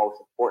people are the most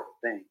important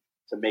thing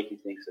to making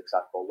things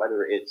successful,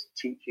 whether it's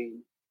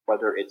teaching,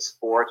 whether it's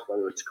sports,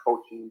 whether it's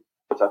coaching,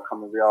 which I've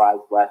come to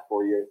realize the last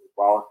 4 years as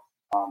well,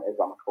 as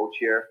I'm a coach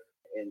here.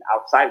 In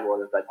outside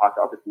world, as I talk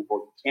to other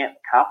people, you can't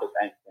accomplish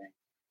anything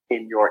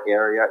in your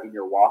area, in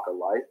your walk of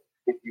life,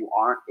 if you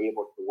aren't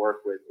able to work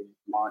with and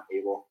you aren't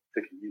able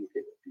to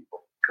communicate with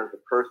people, because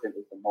the person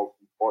is the most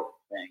important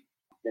thing.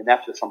 And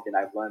that's just something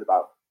I've learned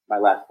about my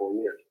last 4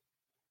 years.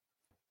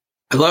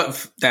 I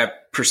love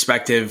that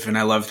perspective, and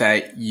I love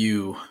that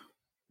you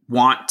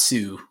want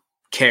to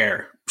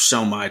care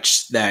so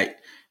much that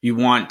you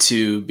want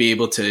to be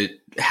able to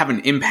have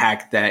an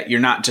impact, that you're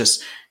not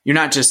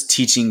just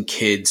teaching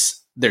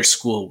kids their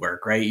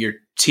schoolwork, right? You're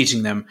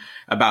teaching them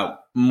about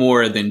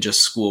more than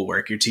just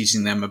schoolwork. You're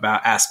teaching them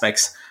about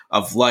aspects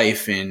of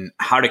life and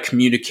how to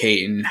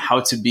communicate and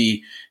how to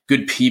be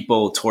good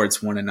people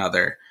towards one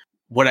another.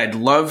 What I'd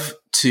love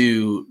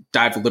to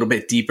dive a little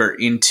bit deeper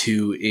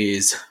into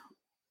is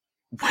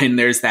when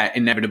there's that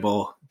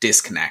inevitable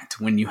disconnect,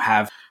 when you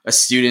have a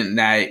student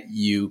that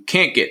you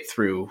can't get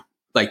through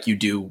like you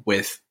do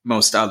with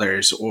most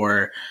others,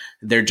 or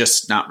they're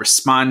just not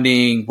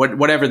responding,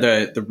 whatever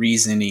the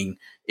reasoning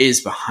is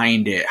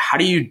behind it. How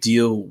do you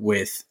deal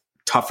with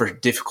tougher,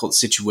 difficult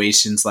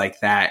situations like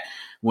that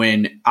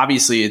when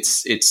obviously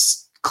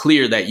it's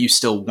clear that you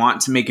still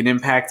want to make an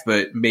impact,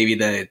 but maybe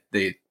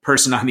the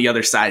person on the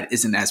other side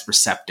isn't as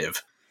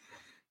receptive?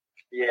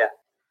 Yeah.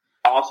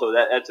 Also,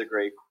 that's a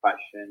great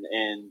question.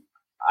 And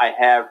I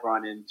have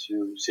run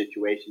into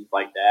situations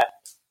like that.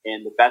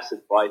 And the best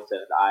advice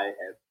that I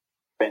have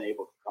been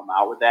able to come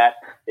out with that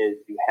is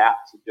you have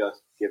to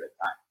just give it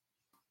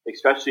time.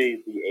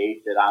 Especially the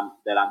age that I'm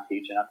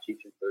teaching. I'm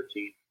teaching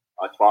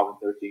 12 and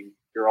 13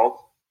 year olds,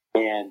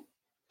 and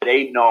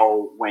they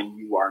know when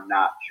you are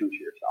not true to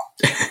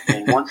yourself.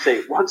 And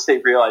once they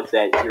realize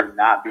that you're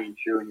not being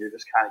true and you're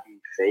just kind of being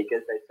fake,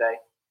 as they say,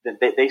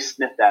 then they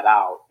sniff that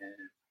out, and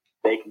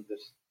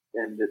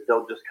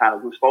they'll just kind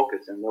of lose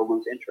focus, and they'll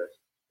lose interest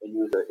in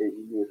you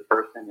as a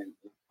person and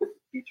as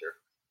a teacher.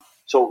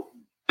 So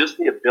just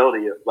the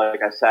ability of,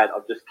 like I said,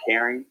 of just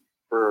caring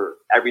for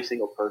every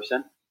single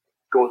person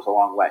goes a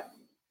long way.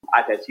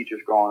 I've had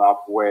teachers growing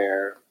up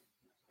where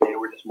they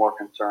were just more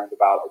concerned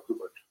about a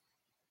group of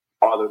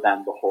people other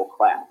than the whole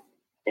class.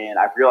 And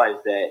I've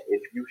realized that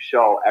if you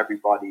show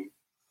everybody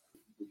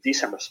the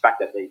decent respect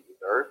that they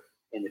deserve,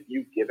 and if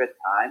you give it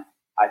time,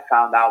 I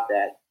found out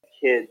that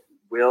kids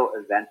will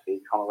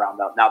eventually come around.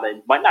 Now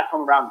they might not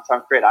come around in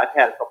 7th grade. I've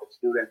had a couple of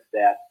students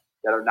that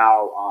are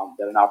now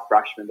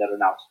freshmen, that are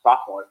now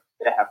sophomores,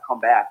 that have come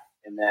back,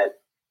 and that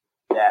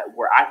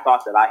where I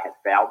thought that I had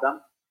failed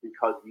them,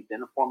 because we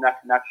didn't form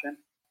that connection,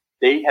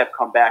 they have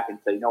come back and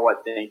said, you know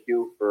what, thank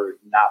you for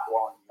not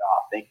blowing me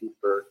off. Thank you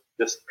for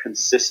just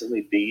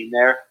consistently being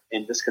there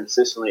and just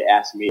consistently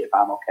asking me if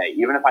I'm okay.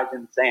 Even if I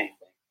didn't say anything,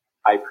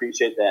 I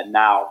appreciate that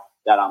now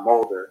that I'm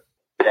older,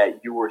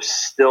 that you were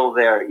still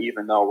there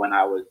even though when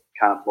I was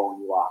kind of blowing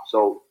you off.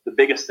 So the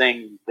biggest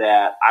thing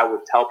that I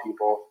would tell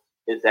people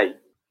is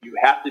that you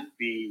have to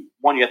be,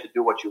 one, you have to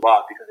do what you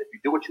love, because if you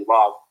do what you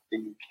love,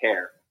 then you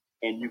care.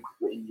 And you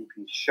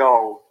can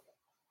show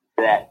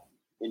that,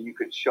 and you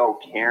could show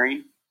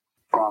caring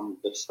from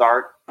the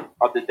start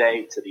of the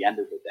day to the end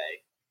of the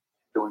day,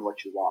 doing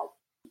what you love.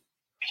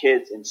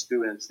 Kids and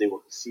students, they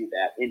will see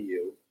that in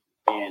you.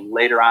 And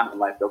later on in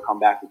life, they'll come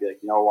back and be like,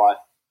 you know what,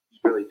 you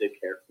really did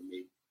care for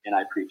me. And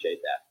I appreciate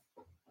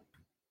that.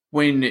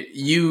 When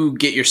you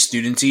get your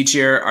students each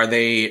year,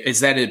 is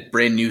that a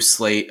brand new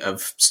slate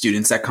of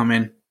students that come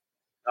in?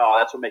 Oh,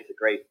 that's what makes it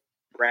great.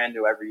 Brand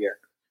new every year.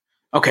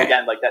 Okay.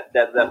 Again, like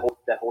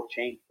that whole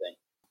change thing.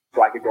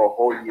 So I could go a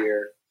whole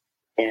year,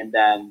 and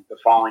then the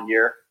following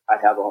year I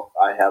have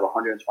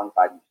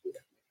 125 new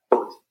students.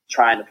 So it's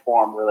trying to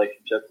form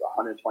relationships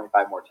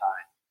 125 more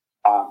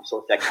times. So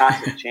it's that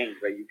constant change,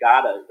 right? You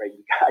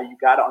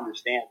gotta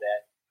understand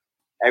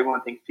that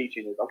everyone thinks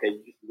teaching is okay.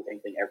 You just do the same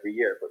thing every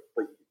year,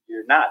 but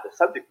you're not. The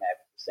subject matter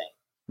is the same.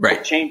 Right.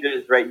 It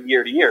changes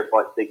year to year,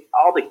 but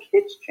all the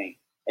kids change,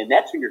 and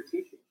that's who you're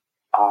teaching.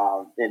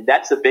 And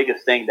that's the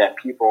biggest thing that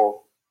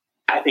people,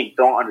 I think,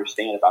 don't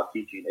understand about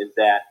teaching is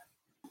that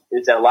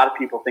a lot of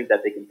people think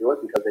that they can do it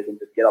because they can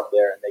just get up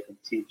there and they can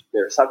teach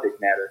their subject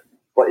matter,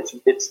 but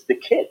it's the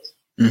kids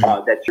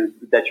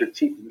that you're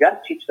teaching. You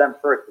got to teach them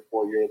first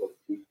before you're able to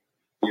teach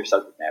your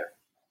subject matter.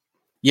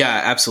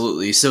 Yeah,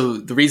 absolutely. So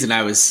the reason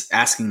I was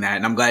asking that,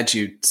 and I'm glad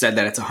you said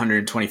that it's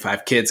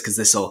 125 kids, because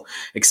this will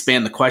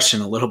expand the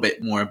question a little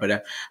bit more,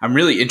 but I'm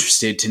really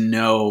interested to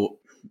know,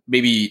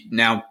 maybe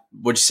now,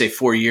 what'd you say,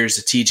 4 years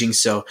of teaching?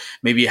 So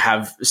maybe you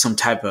have some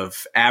type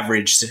of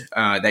average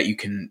that you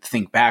can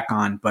think back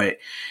on, but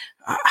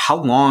how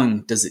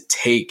long does it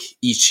take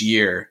each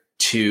year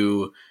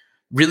to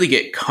really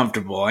get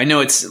comfortable? I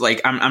know it's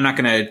like, I'm not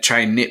going to try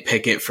and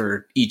nitpick it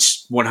for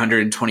each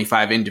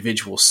 125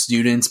 individual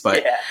students,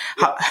 but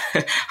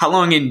how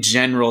long in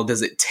general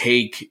does it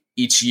take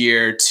each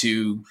year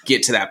to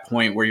get to that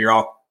point where you're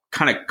all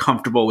kind of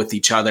comfortable with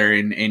each other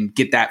and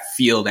get that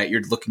feel that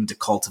you're looking to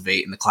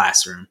cultivate in the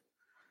classroom?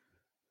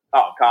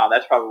 Oh, Colin,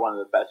 that's probably one of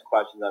the best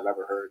questions I've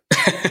ever heard.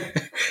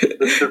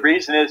 The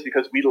reason is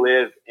because we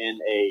live in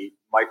a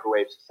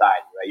microwave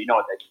society, right? You know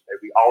what that is, right?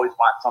 We always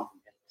want something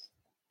in us.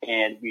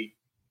 And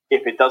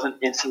if it doesn't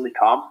instantly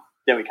come,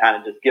 then we kind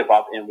of just give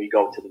up and we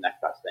go to the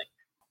next best thing.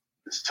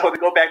 So to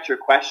go back to your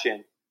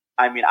question,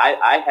 I mean,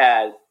 I've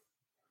had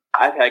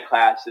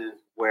classes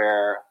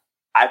where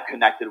I've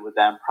connected with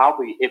them.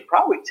 It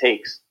probably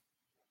takes,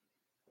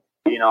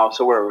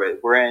 so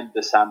we're in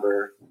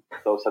December,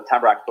 so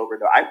September, October.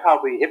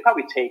 It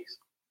probably takes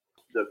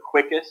the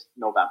quickest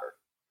November.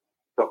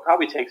 So it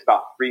probably takes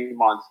about 3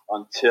 months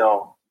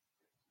until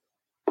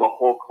the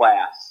whole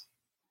class,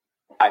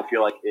 I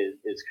feel like,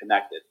 is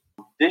connected.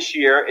 This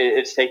year,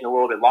 it's taking a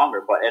little bit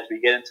longer, but as we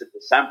get into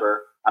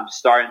December, I'm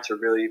starting to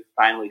really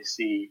finally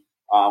see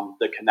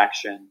the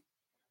connection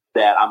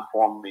that I'm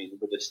forming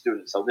with the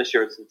students. So this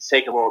year, it's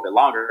taking a little bit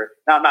longer.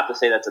 Now, not to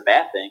say that's a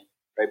bad thing,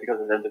 right? Because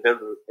as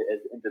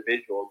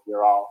individuals,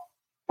 we're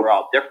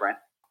all different.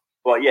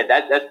 But yeah,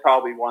 that's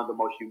probably one of the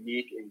most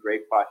unique and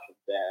great questions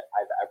that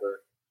I've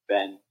ever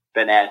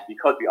been asked,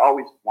 because we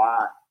always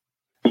want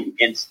the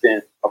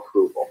instant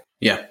approval.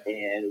 Yeah.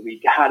 And we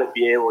got to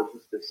be able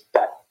just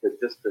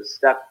to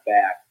step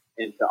back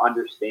and to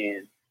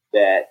understand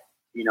that,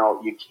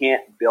 you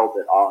can't build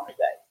it all in a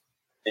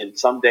day. And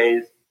some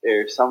days,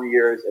 some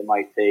years, it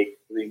might take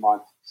 3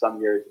 months.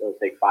 Some years, it'll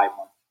take 5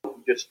 months.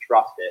 You just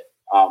trust it.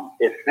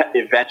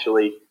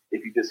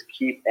 If you just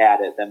keep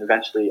at it, then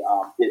eventually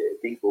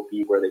things will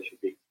be where they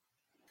should be.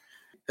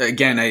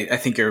 Again, I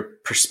think your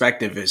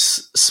perspective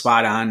is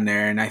spot on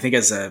there. And I think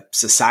as a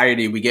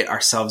society, we get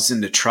ourselves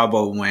into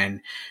trouble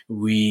when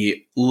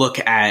we look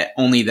at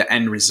only the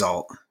end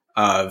result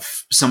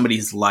of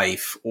somebody's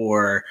life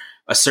or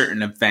a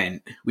certain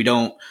event. We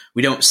don't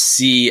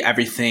see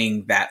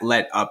everything that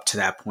led up to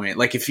that point.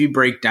 Like if you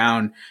break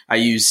down, I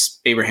use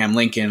Abraham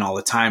Lincoln all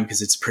the time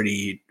because it's a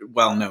pretty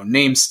well-known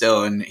name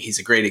still. And he's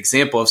a great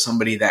example of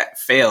somebody that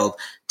failed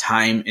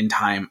time and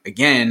time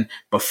again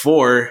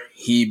before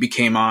he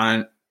became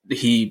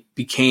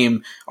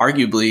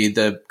arguably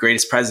the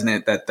greatest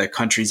president that the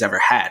country's ever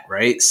had.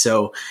 Right.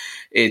 So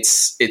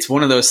it's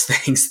one of those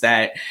things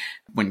that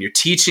when you're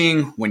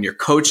teaching, when you're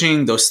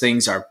coaching, those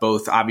things are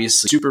both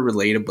obviously super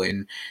relatable.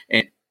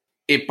 And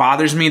it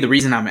bothers me. The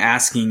reason I'm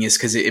asking is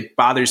because it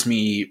bothers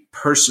me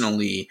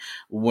personally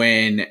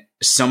when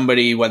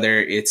somebody, whether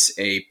it's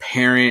a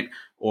parent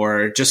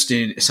or just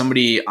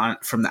somebody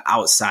from the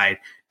outside,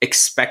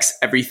 expects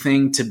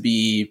everything to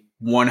be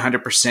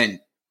 100%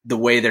 the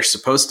way they're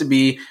supposed to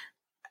be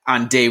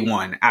on day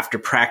one, after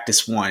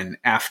practice one,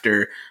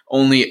 after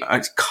only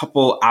a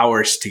couple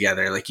hours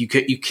together. Like you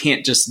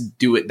can't just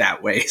do it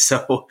that way.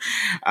 So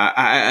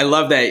I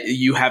love that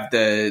you have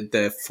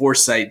the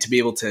foresight to be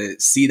able to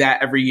see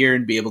that every year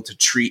and be able to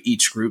treat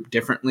each group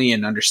differently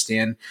and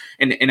understand.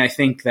 And I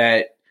think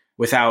that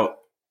without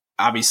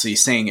obviously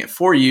saying it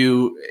for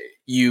you,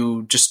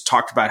 you just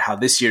talked about how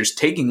this year's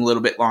taking a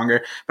little bit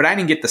longer, but I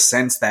didn't get the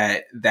sense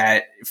that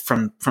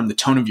from the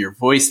tone of your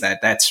voice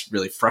that's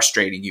really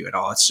frustrating you at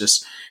all. It's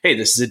just, hey,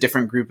 this is a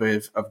different group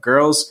of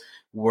girls.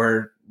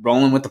 We're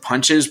rolling with the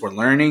punches. We're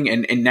learning.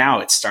 And now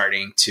it's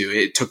starting to,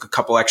 it took a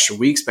couple extra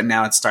weeks, but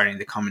now it's starting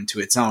to come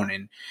into its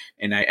own.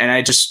 And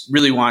I just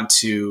really want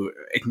to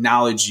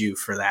acknowledge you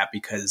for that,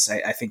 because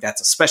I think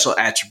that's a special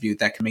attribute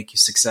that can make you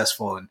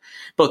successful, and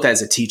both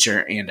as a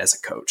teacher and as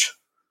a coach.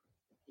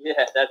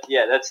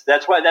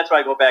 That's why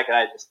I go back and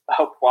I just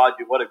applaud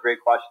you. What a great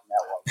question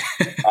that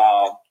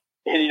was.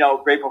 And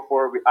right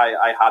before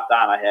I hopped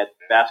on, I had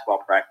basketball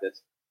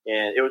practice,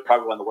 and it was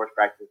probably one of the worst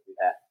practices we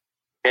had.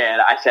 And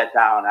I sat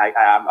down.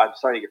 I'm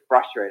starting to get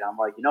frustrated. I'm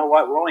like, you know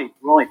what? We're only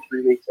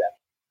 3 weeks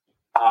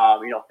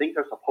in. Things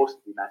are supposed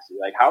to be messy.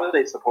 Like, how are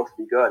they supposed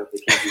to be good if they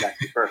can't be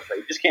messy first? Like,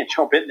 you just can't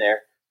jump in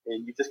there,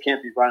 and you just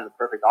can't be running the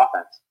perfect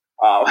offense.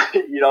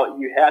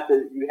 You had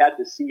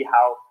to see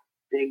how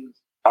things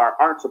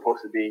aren't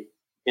supposed to be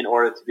in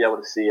order to be able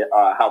to see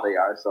how they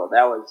are. So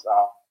that was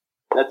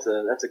that's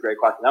a great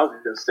question. That was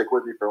going to stick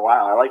with me for a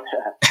while. I like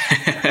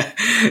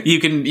that. You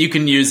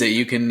can use it.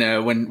 You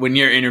can when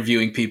you're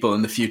interviewing people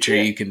in the future,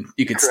 you can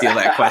steal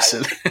that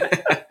question.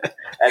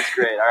 That's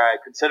great. All right,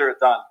 consider it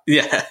done.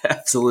 Yeah,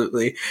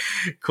 absolutely.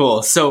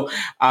 Cool. So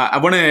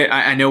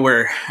I know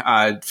we're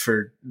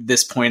for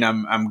this point,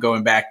 I'm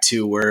going back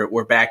to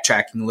we're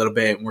backtracking a little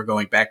bit, and we're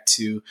going back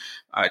to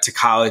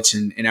college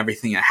and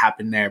everything that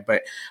happened there.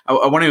 But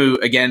I want to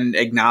again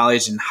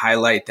acknowledge and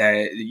highlight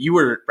that you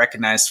were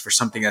recognized for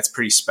something that's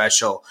pretty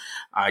special.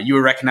 You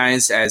were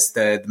recognized as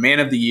the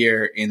Man of the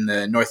Year in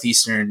the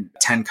Northeastern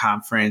 10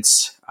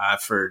 Conference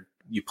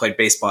you played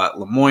baseball at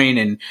Lemoyne,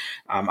 and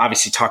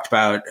obviously talked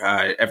about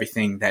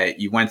everything that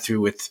you went through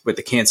with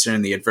the cancer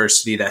and the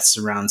adversity that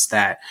surrounds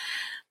that.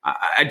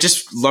 I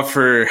just love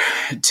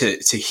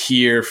to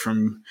hear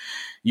from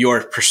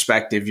your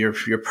perspective,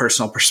 your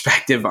personal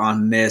perspective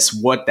on this,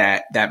 what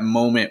that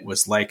moment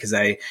was like. Cause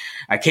I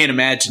can't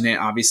imagine it.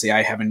 Obviously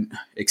I haven't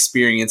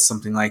experienced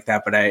something like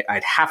that, but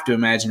I'd have to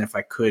imagine if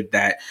I could,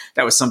 that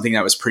was something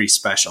that was pretty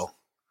special.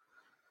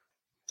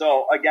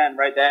 So again,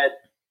 right,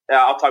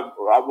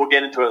 we'll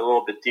get into it a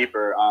little bit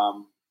deeper.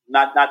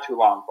 Not too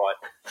long,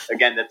 but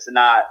again, that's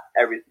not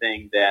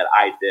everything that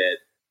I did.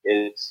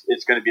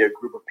 It's going to be a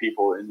group of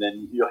people, and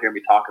then you'll hear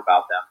me talk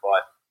about them.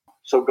 But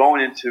so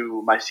going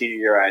into my senior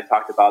year, I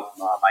talked about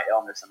my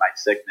illness and my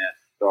sickness.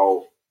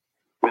 So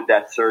with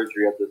that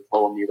surgery of the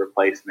total knee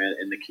replacement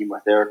and the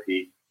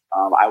chemotherapy,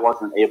 I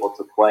wasn't able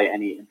to play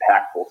any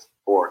impactful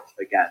sports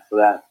again. So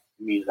that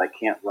means I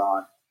can't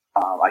run.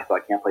 I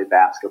can't play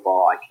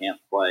basketball. I can't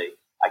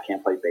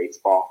play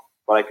baseball,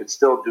 but I could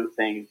still do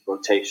things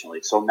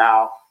rotationally. So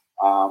now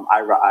I'm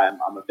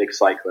a big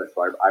cyclist.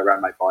 So I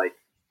ride my bike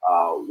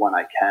when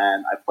I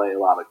can. I play a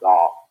lot of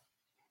golf.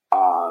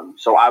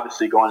 So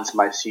obviously going into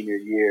my senior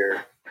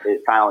year,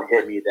 it finally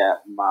hit me that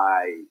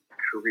my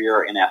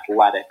career in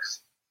athletics,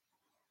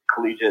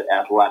 collegiate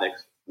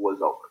athletics, was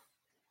over.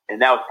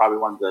 And that was probably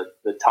one of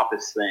the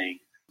toughest things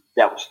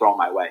that was thrown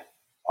my way.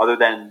 Other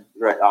than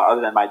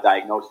my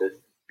diagnosis,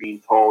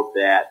 being told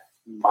that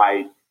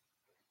my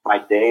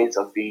days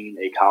of being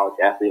a college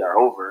athlete are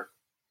over,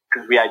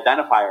 because we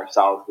identify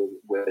ourselves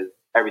with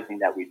everything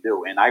that we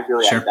do. And I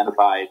really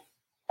identified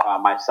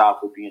myself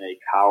with being a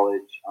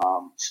college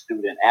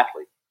student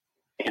athlete,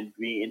 and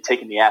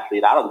taking the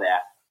athlete out of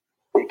that,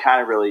 it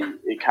kind of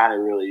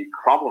really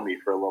crumbled me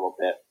for a little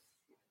bit.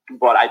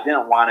 But I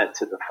didn't want it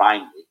to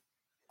define me.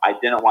 I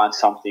didn't want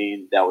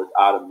something that was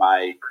out of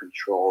my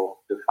control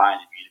defining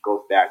me. It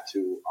goes back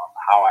to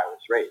how I was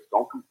raised.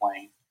 Don't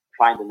complain.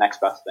 Find the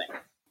next best thing.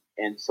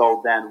 And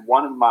so then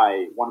one of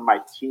my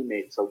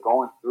teammates, so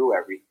going through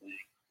everything,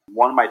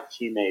 one of my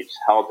teammates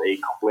held a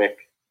quick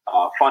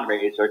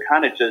fundraiser.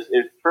 Kind of just,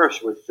 at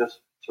first was just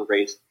to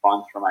raise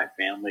funds for my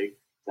family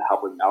to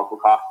help with medical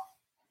costs.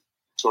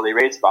 So they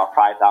raised about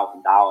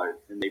 $5,000,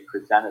 and they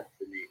presented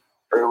to me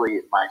early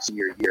in my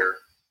senior year.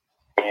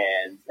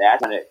 And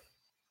that's when it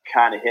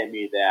kind of hit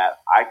me that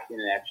I can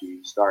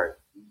actually start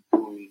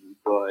doing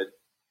good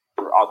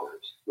for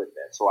others with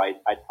this. So I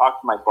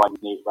talked to my buddy,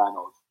 Nate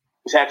Reynolds,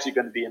 who's actually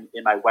going to be in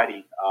my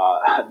wedding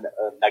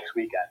next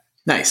weekend.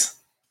 Nice.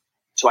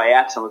 So I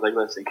asked him, I was like,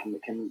 listen,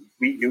 can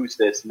we use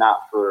this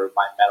not for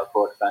my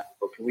medical expenses,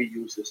 but can we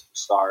use this to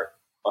start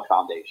a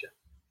foundation?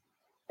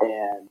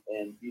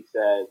 And he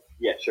said,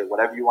 yeah, sure,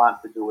 whatever you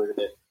want to do with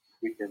it,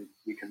 we can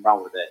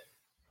run with it.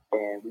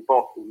 And we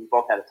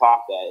both had a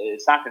talk that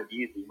it's not going to be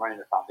easy running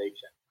a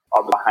foundation.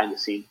 All the behind the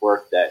scenes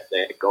work that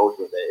goes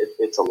with it,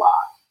 it's a lot.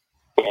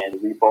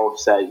 And we both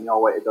said, you know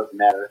what, it doesn't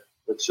matter.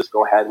 Let's just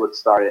go ahead, let's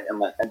start it,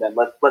 and then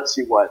let's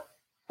see what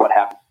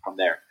happens from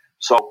there.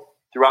 So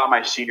throughout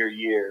my senior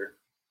year,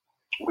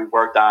 we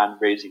worked on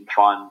raising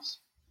funds,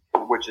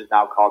 which is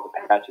now called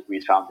the Patrick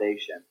Weiss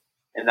Foundation.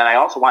 And then I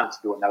also wanted to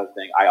do another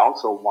thing. I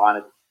also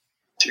wanted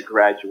to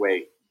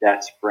graduate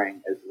that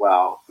spring as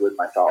well with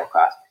my fellow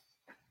classmates.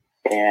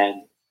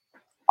 And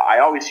I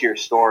always hear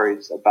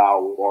stories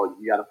about, well,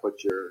 you got to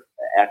put your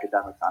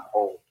academics on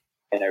hold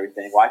and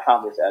everything. Well, I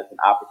found this as an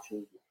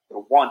opportunity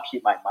to, one,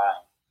 keep my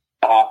mind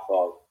off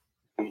of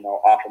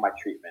my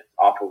treatment,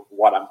 off of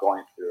what I'm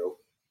going through,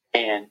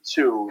 and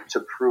two, to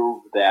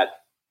prove that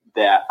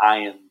I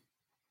am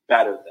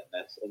better than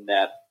this and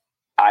that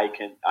I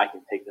can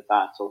take this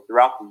on. So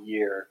throughout the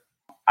year,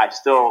 I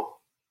still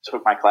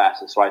took my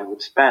classes. So I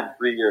would spend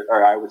 3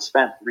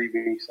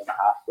 weeks in the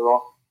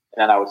hospital,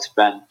 and then I would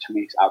spend 2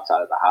 weeks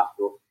outside of the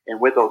hospital. And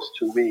with those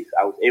 2 weeks,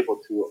 I was able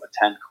to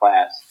attend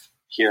class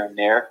here and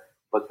there.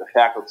 But the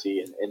faculty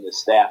and the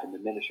staff and the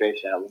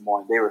administration at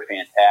Lemoyne, they were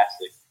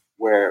fantastic.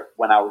 Where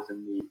when I was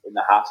in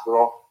the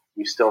hospital,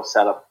 we still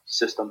set up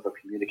systems of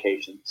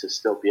communication to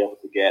still be able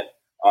to get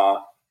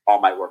all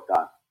my work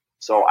done.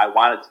 So I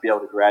wanted to be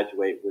able to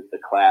graduate with the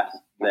class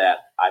that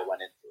I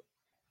went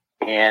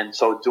into. And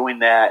so doing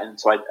that, and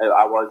so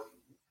I was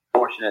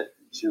fortunate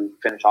to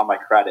finish all my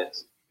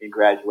credits and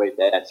graduate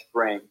that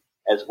spring,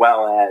 as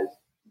well as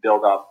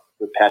build up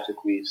the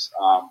Patrick Weiss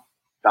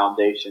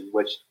Foundation,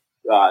 which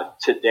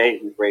to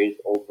date we've raised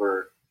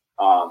over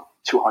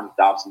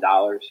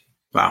 $200,000.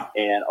 Wow.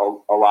 And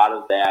a lot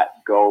of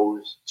that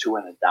goes to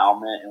an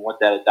endowment. And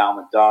what that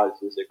endowment does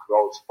is it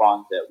grows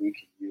funds that we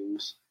can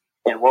use.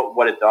 And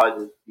what it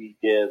does is we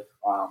give,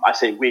 I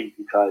say we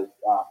because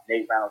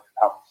Nate Reynolds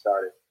helped me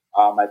start it.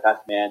 My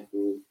best man,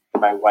 who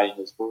did my wedding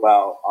as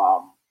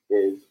well,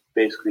 is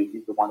basically,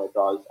 he's the one that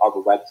does all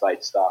the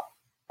website stuff.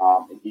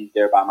 And he's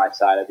there by my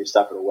side every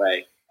step of the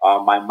way.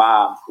 My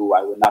mom, who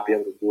I would not be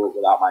able to do it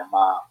without my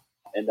mom.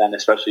 And then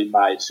especially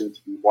my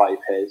soon-to-be wife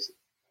has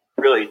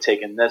really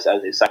taken this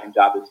as a second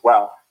job as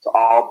well, to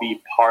all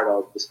be part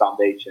of this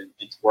foundation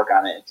and to work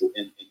on it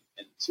and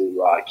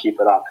to keep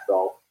it up.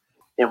 So,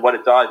 and what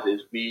it does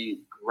is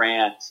we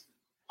grant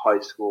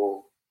high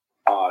school,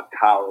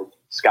 college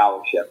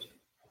scholarships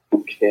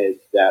to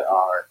kids that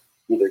are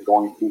either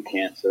going through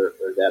cancer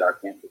or that are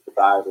cancer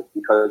survivors,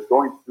 because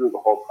going through the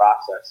whole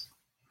process,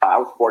 I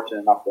was fortunate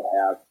enough to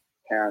have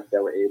parents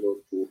that were able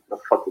to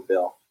foot the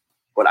bill.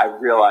 But I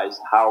realized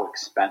how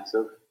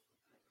expensive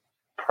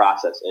the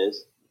process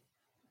is,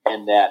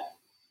 and that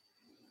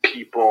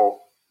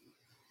people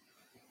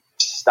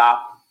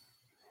stop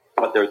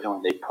what they're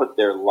doing. They put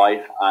their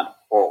life on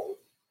hold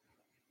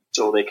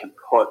so they can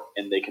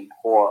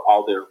pour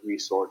all their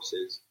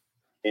resources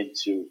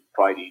into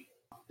fighting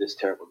this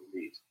terrible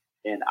disease.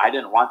 And I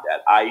didn't want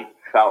that. I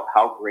felt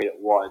how great it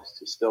was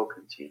to still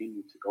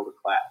continue to go to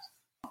class.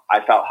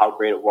 I felt how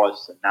great it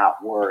was to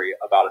not worry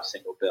about a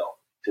single bill,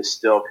 to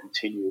still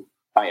continue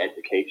my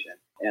education.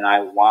 And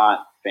I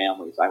want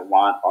families, I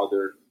want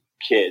other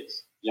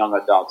kids, young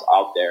adults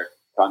out there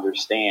to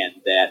understand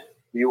that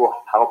we will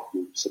help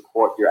you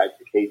support your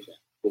education.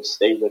 Just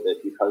stay with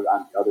it, because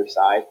on the other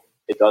side,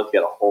 it does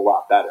get a whole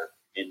lot better.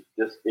 And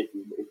just if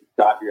you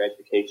stop your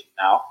education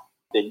now,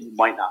 then you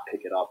might not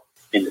pick it up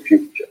in the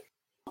future.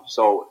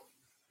 So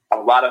a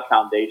lot of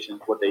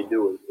foundations, what they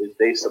do is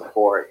they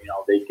support,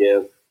 they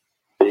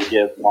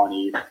give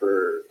money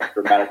for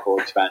medical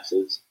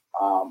expenses.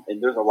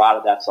 And there's a lot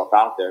of that stuff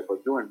out there.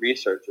 But doing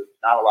research, there's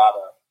not a lot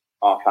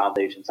of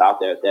foundations out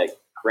there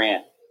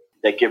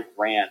that give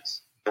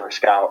grants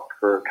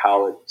for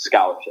college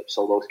scholarships,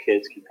 so those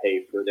kids can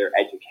pay for their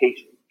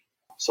education.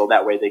 So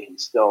that way they can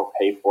still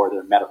pay for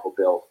their medical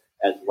bill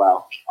as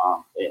well,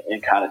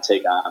 and kind of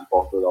take on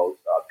both of those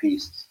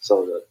beasts,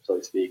 so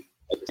to speak,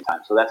 at this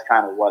time. So that's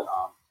kind of what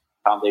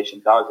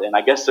foundation does. And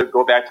I guess to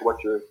go back to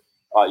what your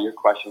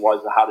question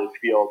was, how did it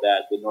feel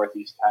that the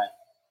Northeast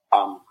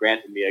 10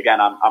 granted me?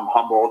 Again, I'm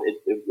humbled.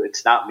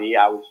 It's not me.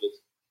 I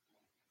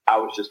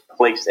was just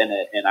placed in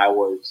it, and I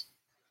was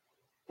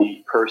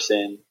the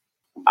person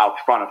out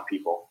front of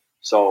people.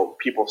 So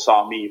people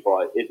saw me,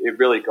 but it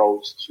really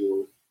goes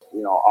to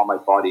all my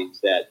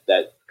buddies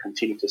that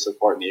continue to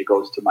support me. It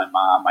goes to my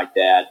mom, my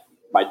dad,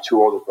 my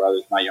two older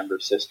brothers, my younger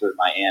sister,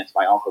 my aunts,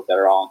 my uncles that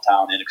are all in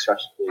town, and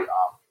especially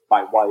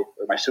my wife,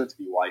 or my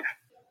soon-to-be wife,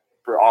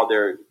 for all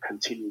their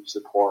continued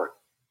support.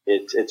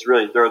 It's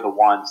really, they're the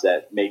ones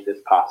that make this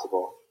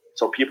possible.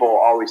 So people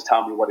always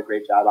tell me what a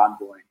great job I'm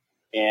doing,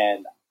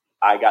 and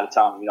I got to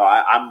tell them,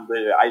 I'm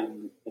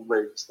literally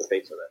just the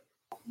face of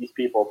it. These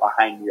people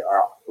behind me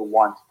are the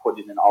ones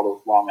putting in all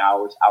those long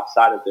hours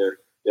outside of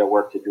their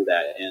work to do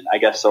that. And I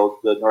guess so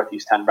the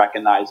Northeast 10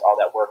 recognized all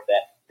that work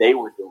that they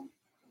were doing,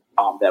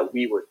 that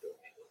we were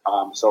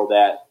doing. So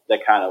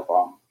that kind of,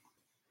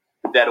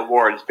 that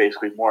award is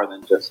basically more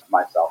than just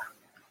myself.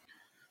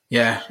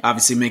 Yeah,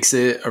 obviously makes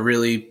it a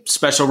really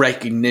special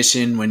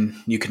recognition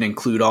when you can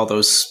include all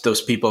those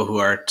people who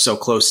are so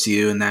close to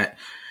you and that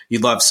you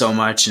love so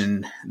much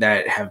and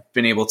that have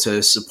been able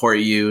to support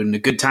you in the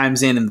good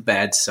times and in the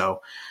bad.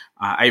 So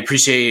I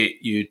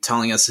appreciate you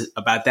telling us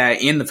about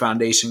that and the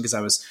foundation, because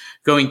I was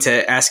going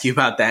to ask you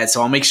about that.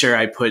 So I'll make sure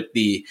I put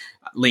the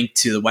link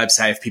to the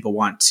website if people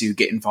want to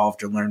get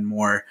involved or learn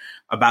more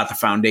about the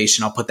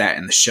foundation. I'll put that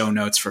in the show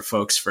notes for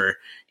folks for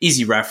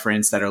easy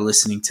reference that are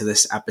listening to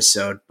this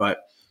episode.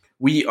 But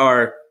we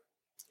are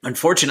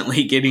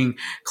unfortunately getting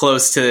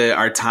close to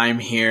our time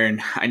here.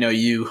 And I know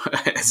you,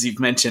 as you've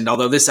mentioned,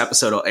 although this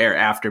episode will air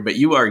after, but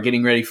you are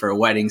getting ready for a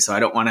wedding. So I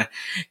don't want to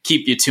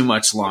keep you too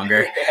much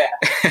longer.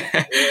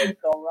 It's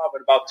coming up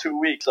in about 2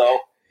 weeks. So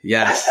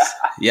yes.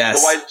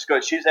 The wife's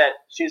good. She's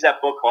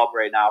at book club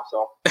right now.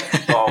 So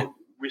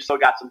we still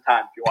got some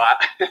time if you want.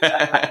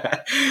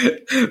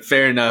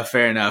 Fair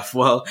enough.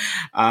 Well,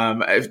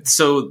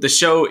 so the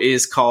show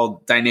is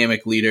called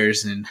Dynamic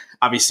Leaders, and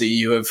obviously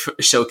you have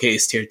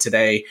showcased here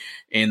today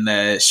in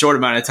the short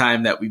amount of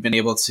time that we've been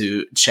able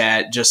to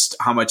chat just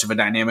how much of a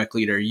dynamic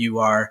leader you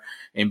are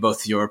in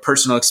both your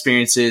personal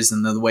experiences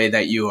and the way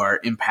that you are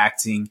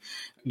impacting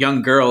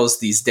young girls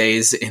these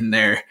days in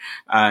their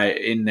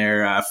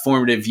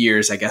formative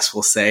years, I guess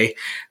we'll say.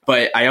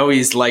 But I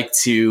always like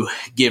to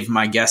give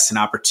my guests an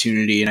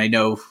opportunity, and I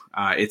know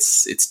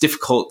it's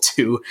difficult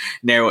to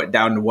narrow it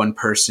down to one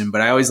person, but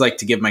I always like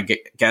to give my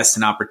guests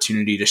an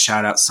opportunity to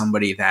shout out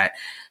somebody that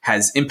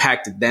has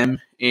impacted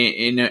them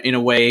in a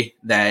way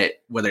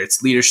that, whether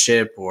it's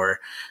leadership or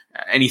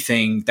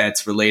anything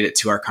that's related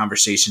to our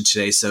conversation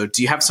today. So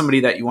do you have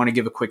somebody that you want to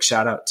give a quick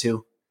shout out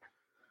to?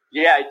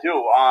 Yeah, I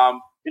do.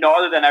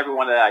 Other than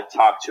everyone that I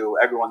talk to,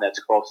 everyone that's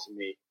close to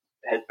me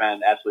has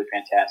been absolutely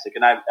fantastic.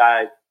 And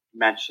I've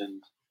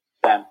mentioned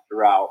them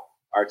throughout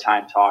our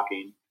time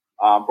talking.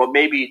 But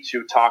maybe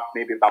to talk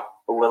about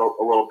a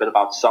little bit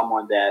about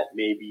someone that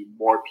maybe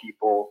more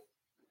people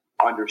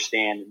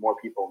understand and more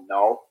people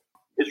know.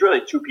 It's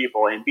really two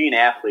people. And being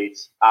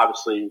athletes,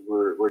 obviously,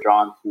 we're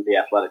drawn to the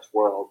athletics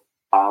world.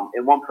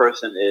 And one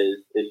person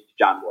is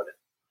John Wooden.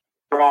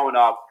 Growing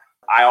up,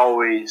 I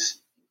always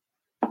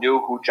knew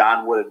who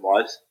John Wooden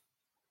was,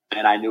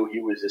 and I knew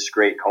he was this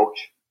great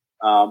coach.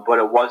 But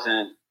it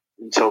wasn't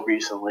until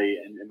recently,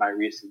 in my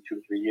recent 2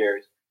 to 3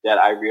 years, that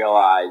I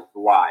realized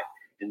why.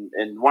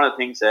 And one of the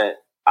things that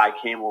I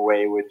came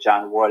away with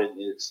John Wooden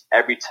is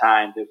every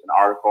time there's an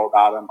article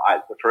about him,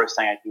 the first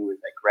thing I do is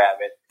I grab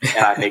it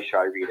and I make sure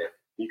I read it,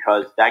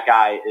 because that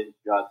guy is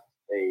just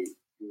a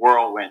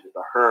whirlwind, is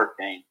a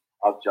hurricane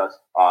of just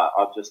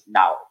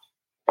knowledge.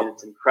 And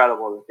it's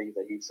incredible the things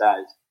that he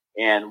says.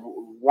 And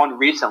one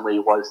recently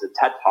was the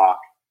TED Talk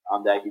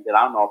that he did.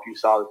 I don't know if you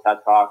saw the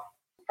TED Talk.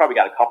 You probably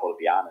got a couple, to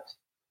be honest.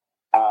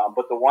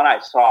 But the one I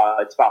saw,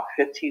 it's about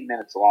 15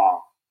 minutes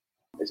long.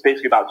 It's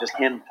basically about just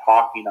him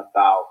talking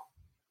about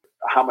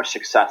how much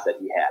success that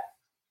he had.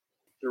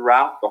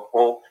 Throughout the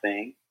whole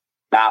thing,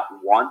 not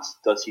once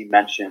does he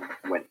mention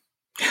winning.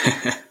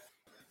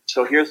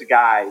 So here's a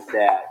guy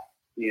that,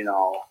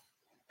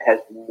 has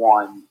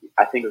won,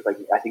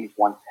 he's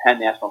won 10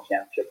 national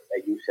championships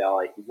at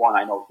UCLA. He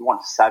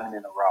won 7 in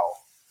a row.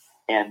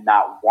 And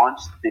not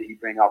once did he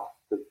bring up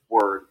the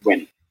word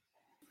winning.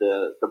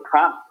 The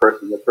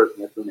person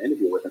that's doing the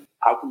interview with him,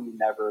 how come you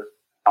never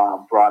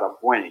brought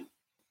up winning?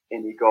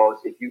 And he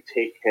goes, if you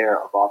take care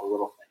of all the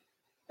little things,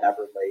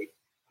 never late.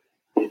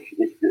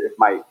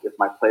 If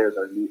my players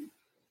are needy,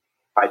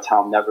 I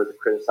tell them never to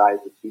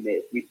criticize the teammate.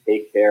 If we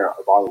take care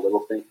of all the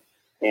little things,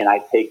 and I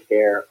take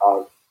care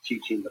of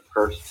teaching the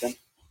person,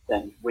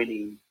 then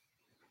winning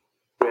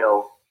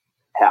will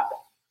happen.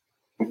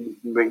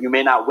 You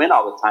may not win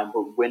all the time,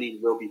 but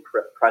winning will be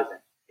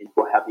present, and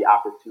you'll have the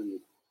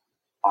opportunity.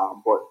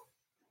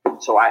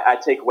 So I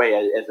take away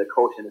as a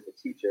coach and as a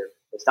teacher,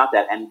 it's not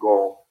that end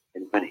goal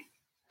in winning.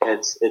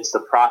 It's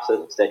the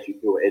process that you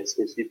do. It's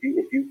if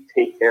you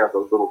take care of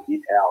those little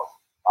details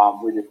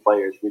with your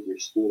players, with your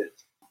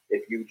students,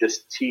 if you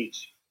just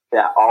teach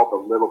that all the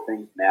little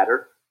things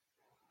matter,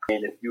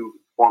 and if you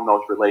form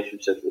those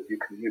relationships, if you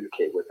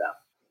communicate with them,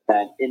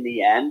 then in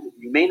the end,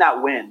 you may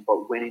not win,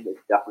 but winning is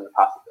definitely a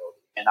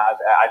possibility. And I've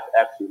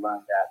actually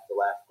learned that the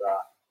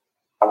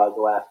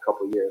last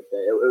couple of years.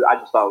 I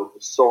just thought it was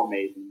just so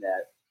amazing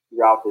that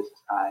throughout this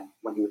time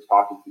when he was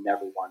talking, he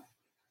never won.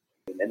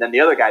 And then the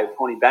other guy,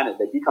 Tony Bennett,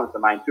 that he comes to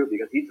mind too,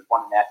 because he just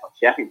won a national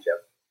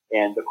championship.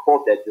 And the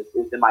quote that just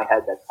is in my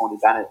head, that Tony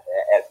Bennett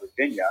at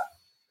Virginia,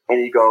 and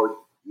he goes,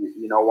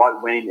 you know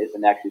what, winning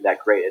isn't actually that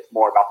great. It's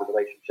more about the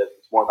relationships.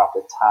 It's more about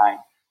the time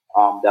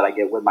that I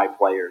get with my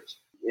players.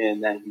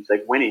 And then he's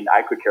like, winning,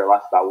 I could care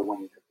less about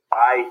winning.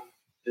 I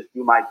just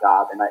do my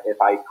job, and if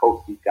I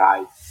coach these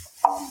guys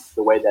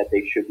the way that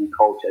they should be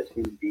coached as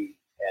human beings,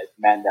 as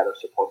men that are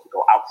supposed to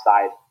go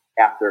outside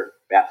after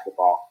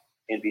basketball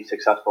and be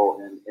successful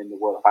in the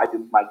world. If I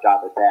do my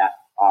job at that,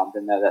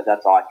 then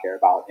that's all I care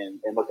about.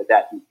 And look at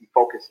that. He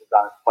focuses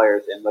on his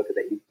players, and look at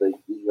that. He's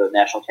the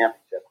national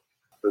championship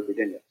for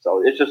Virginia.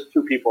 So it's just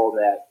two people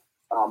that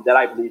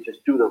I believe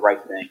just do the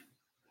right thing.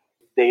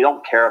 They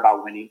don't care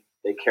about winning.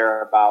 They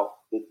care about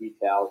the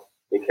details.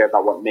 They care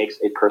about what makes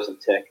a person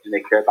tick, and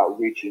they care about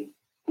reaching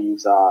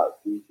these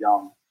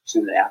young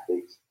student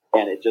athletes.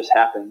 And it just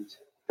happens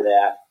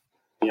that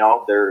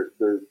they're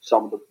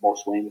some of the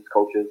most winningest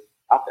coaches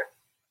out there.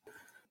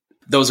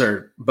 those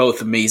are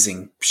both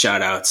amazing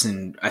shout outs.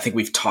 And I think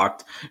we've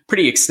talked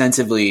pretty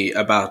extensively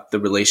about the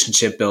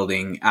relationship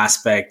building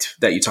aspect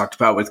that you talked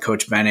about with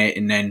Coach Bennett,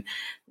 and then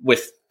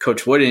with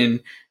Coach Wooden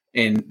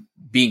and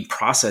being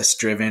process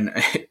driven.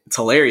 It's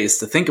hilarious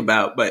to think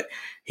about, but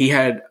he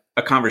had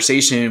a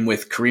conversation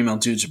with Kareem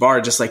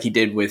Abdul-Jabbar, just like he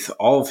did with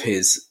all of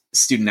his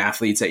student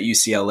athletes at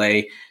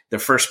UCLA, their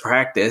first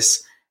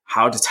practice,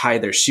 how to tie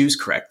their shoes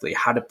correctly,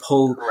 how to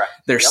pull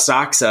their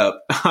socks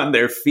up on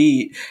their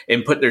feet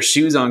and put their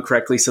shoes on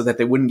correctly so that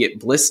they wouldn't get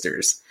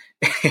blisters.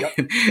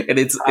 And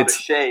it's how to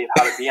shave,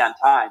 how to be on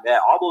time. Yeah,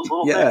 all those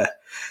little things.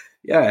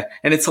 Yeah.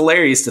 And it's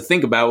hilarious to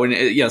think about when,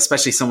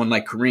 especially someone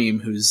like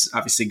Kareem, who's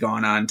obviously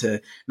gone on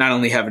to not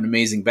only have an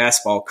amazing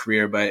basketball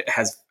career, but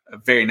has a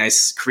very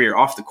nice career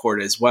off the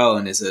court as well,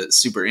 and is a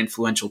super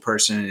influential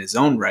person in his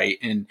own right.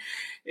 And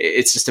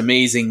it's just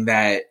amazing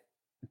that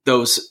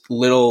those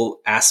little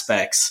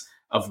aspects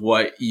of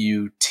what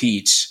you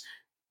teach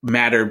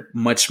matter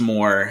much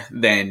more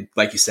than,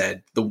 like you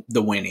said,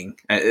 the winning.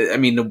 I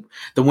mean,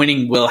 the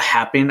winning will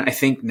happen, I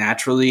think,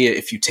 naturally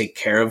if you take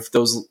care of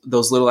those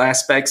little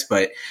aspects,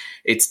 but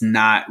it's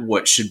not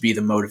what should be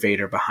the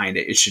motivator behind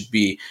it. It should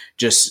be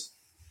just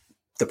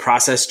the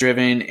process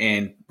driven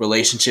and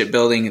relationship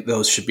building.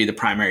 Those should be the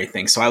primary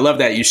things. So I love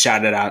that you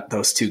shouted out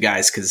those two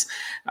guys, because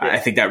I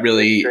think that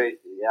really,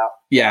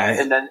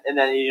 yeah. And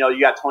then you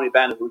got Tony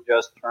Bennett, who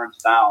just turns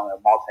down a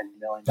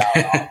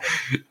multi-million-dollar offer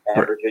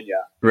at Virginia.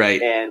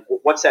 Right. And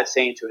what's that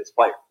saying to his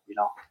player?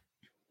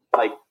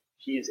 Like,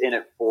 he's in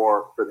it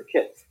for the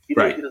kids. He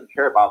doesn't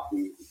care about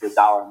the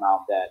dollar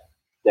amount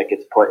that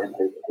gets put in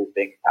his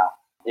bank account.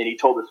 And he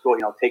told the school,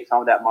 take some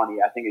of that money.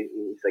 I think it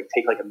was like,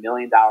 take like $1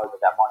 million of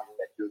that money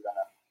that you're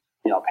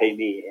gonna, pay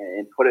me,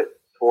 and put it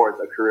towards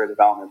a career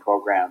development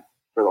program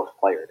for those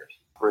players,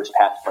 for his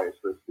past players,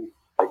 for his people.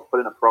 Like, put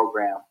in a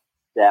program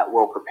that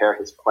will prepare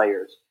his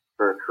players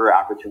for career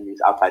opportunities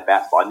outside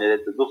basketball. And those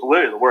are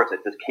literally the words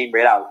that just came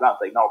right out of his mouth.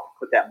 Like, no,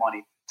 put that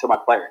money to my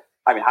player.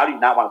 I mean, how do you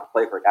not want to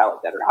play for a guy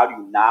like that? Or how do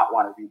you not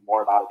want to read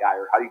more about a guy?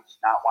 Or how do you just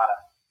not want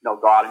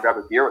to, go out and grab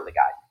a beer with a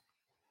guy?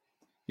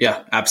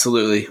 Yeah,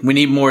 absolutely. We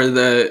need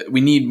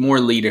more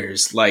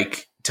leaders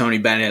like Tony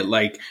Bennett,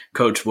 like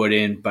Coach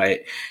Wooden,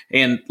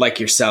 and like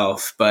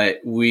yourself,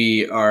 but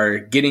we are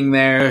getting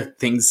there.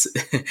 Things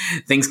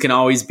can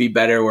always be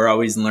better. We're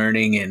always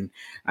learning. And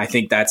I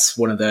think that's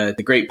one of the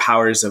great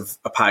powers of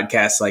a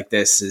podcast like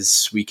this,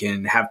 is we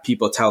can have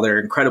people tell their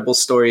incredible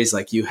stories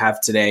like you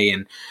have today,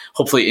 and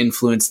hopefully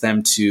influence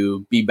them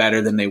to be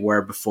better than they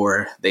were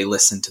before they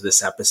listened to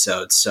this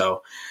episode.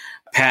 So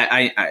Pat,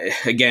 I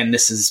again,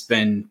 this has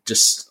been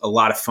just a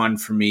lot of fun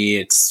for me.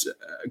 It's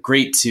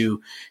great to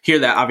hear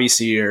that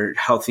obviously you're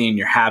healthy and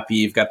you're happy.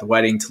 You've got the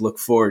wedding to look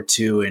forward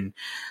to and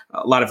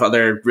a lot of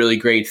other really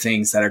great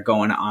things that are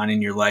going on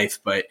in your life.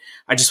 But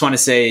I just want to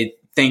say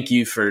thank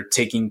you for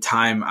taking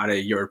time out of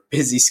your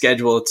busy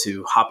schedule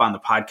to hop on the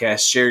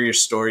podcast, share your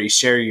story,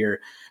 share your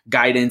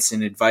guidance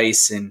and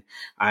advice. And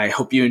I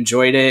hope you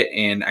enjoyed it.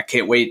 And I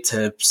can't wait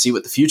to see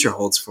what the future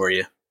holds for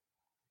you.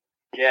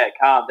 Yeah,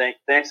 Colin,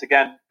 thanks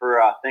again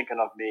for thinking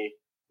of me.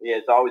 Yeah,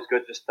 it's always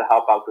good just to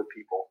help out good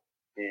people,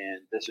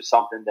 and this is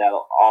something that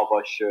all of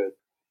us should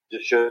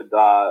strive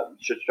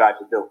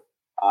to do.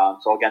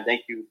 So again,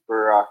 thank you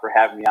for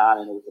having me on,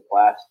 and it was a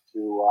blast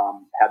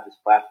to have this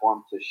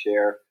platform to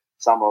share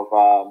some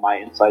of my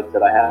insights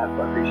that I have.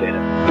 I appreciate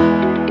it.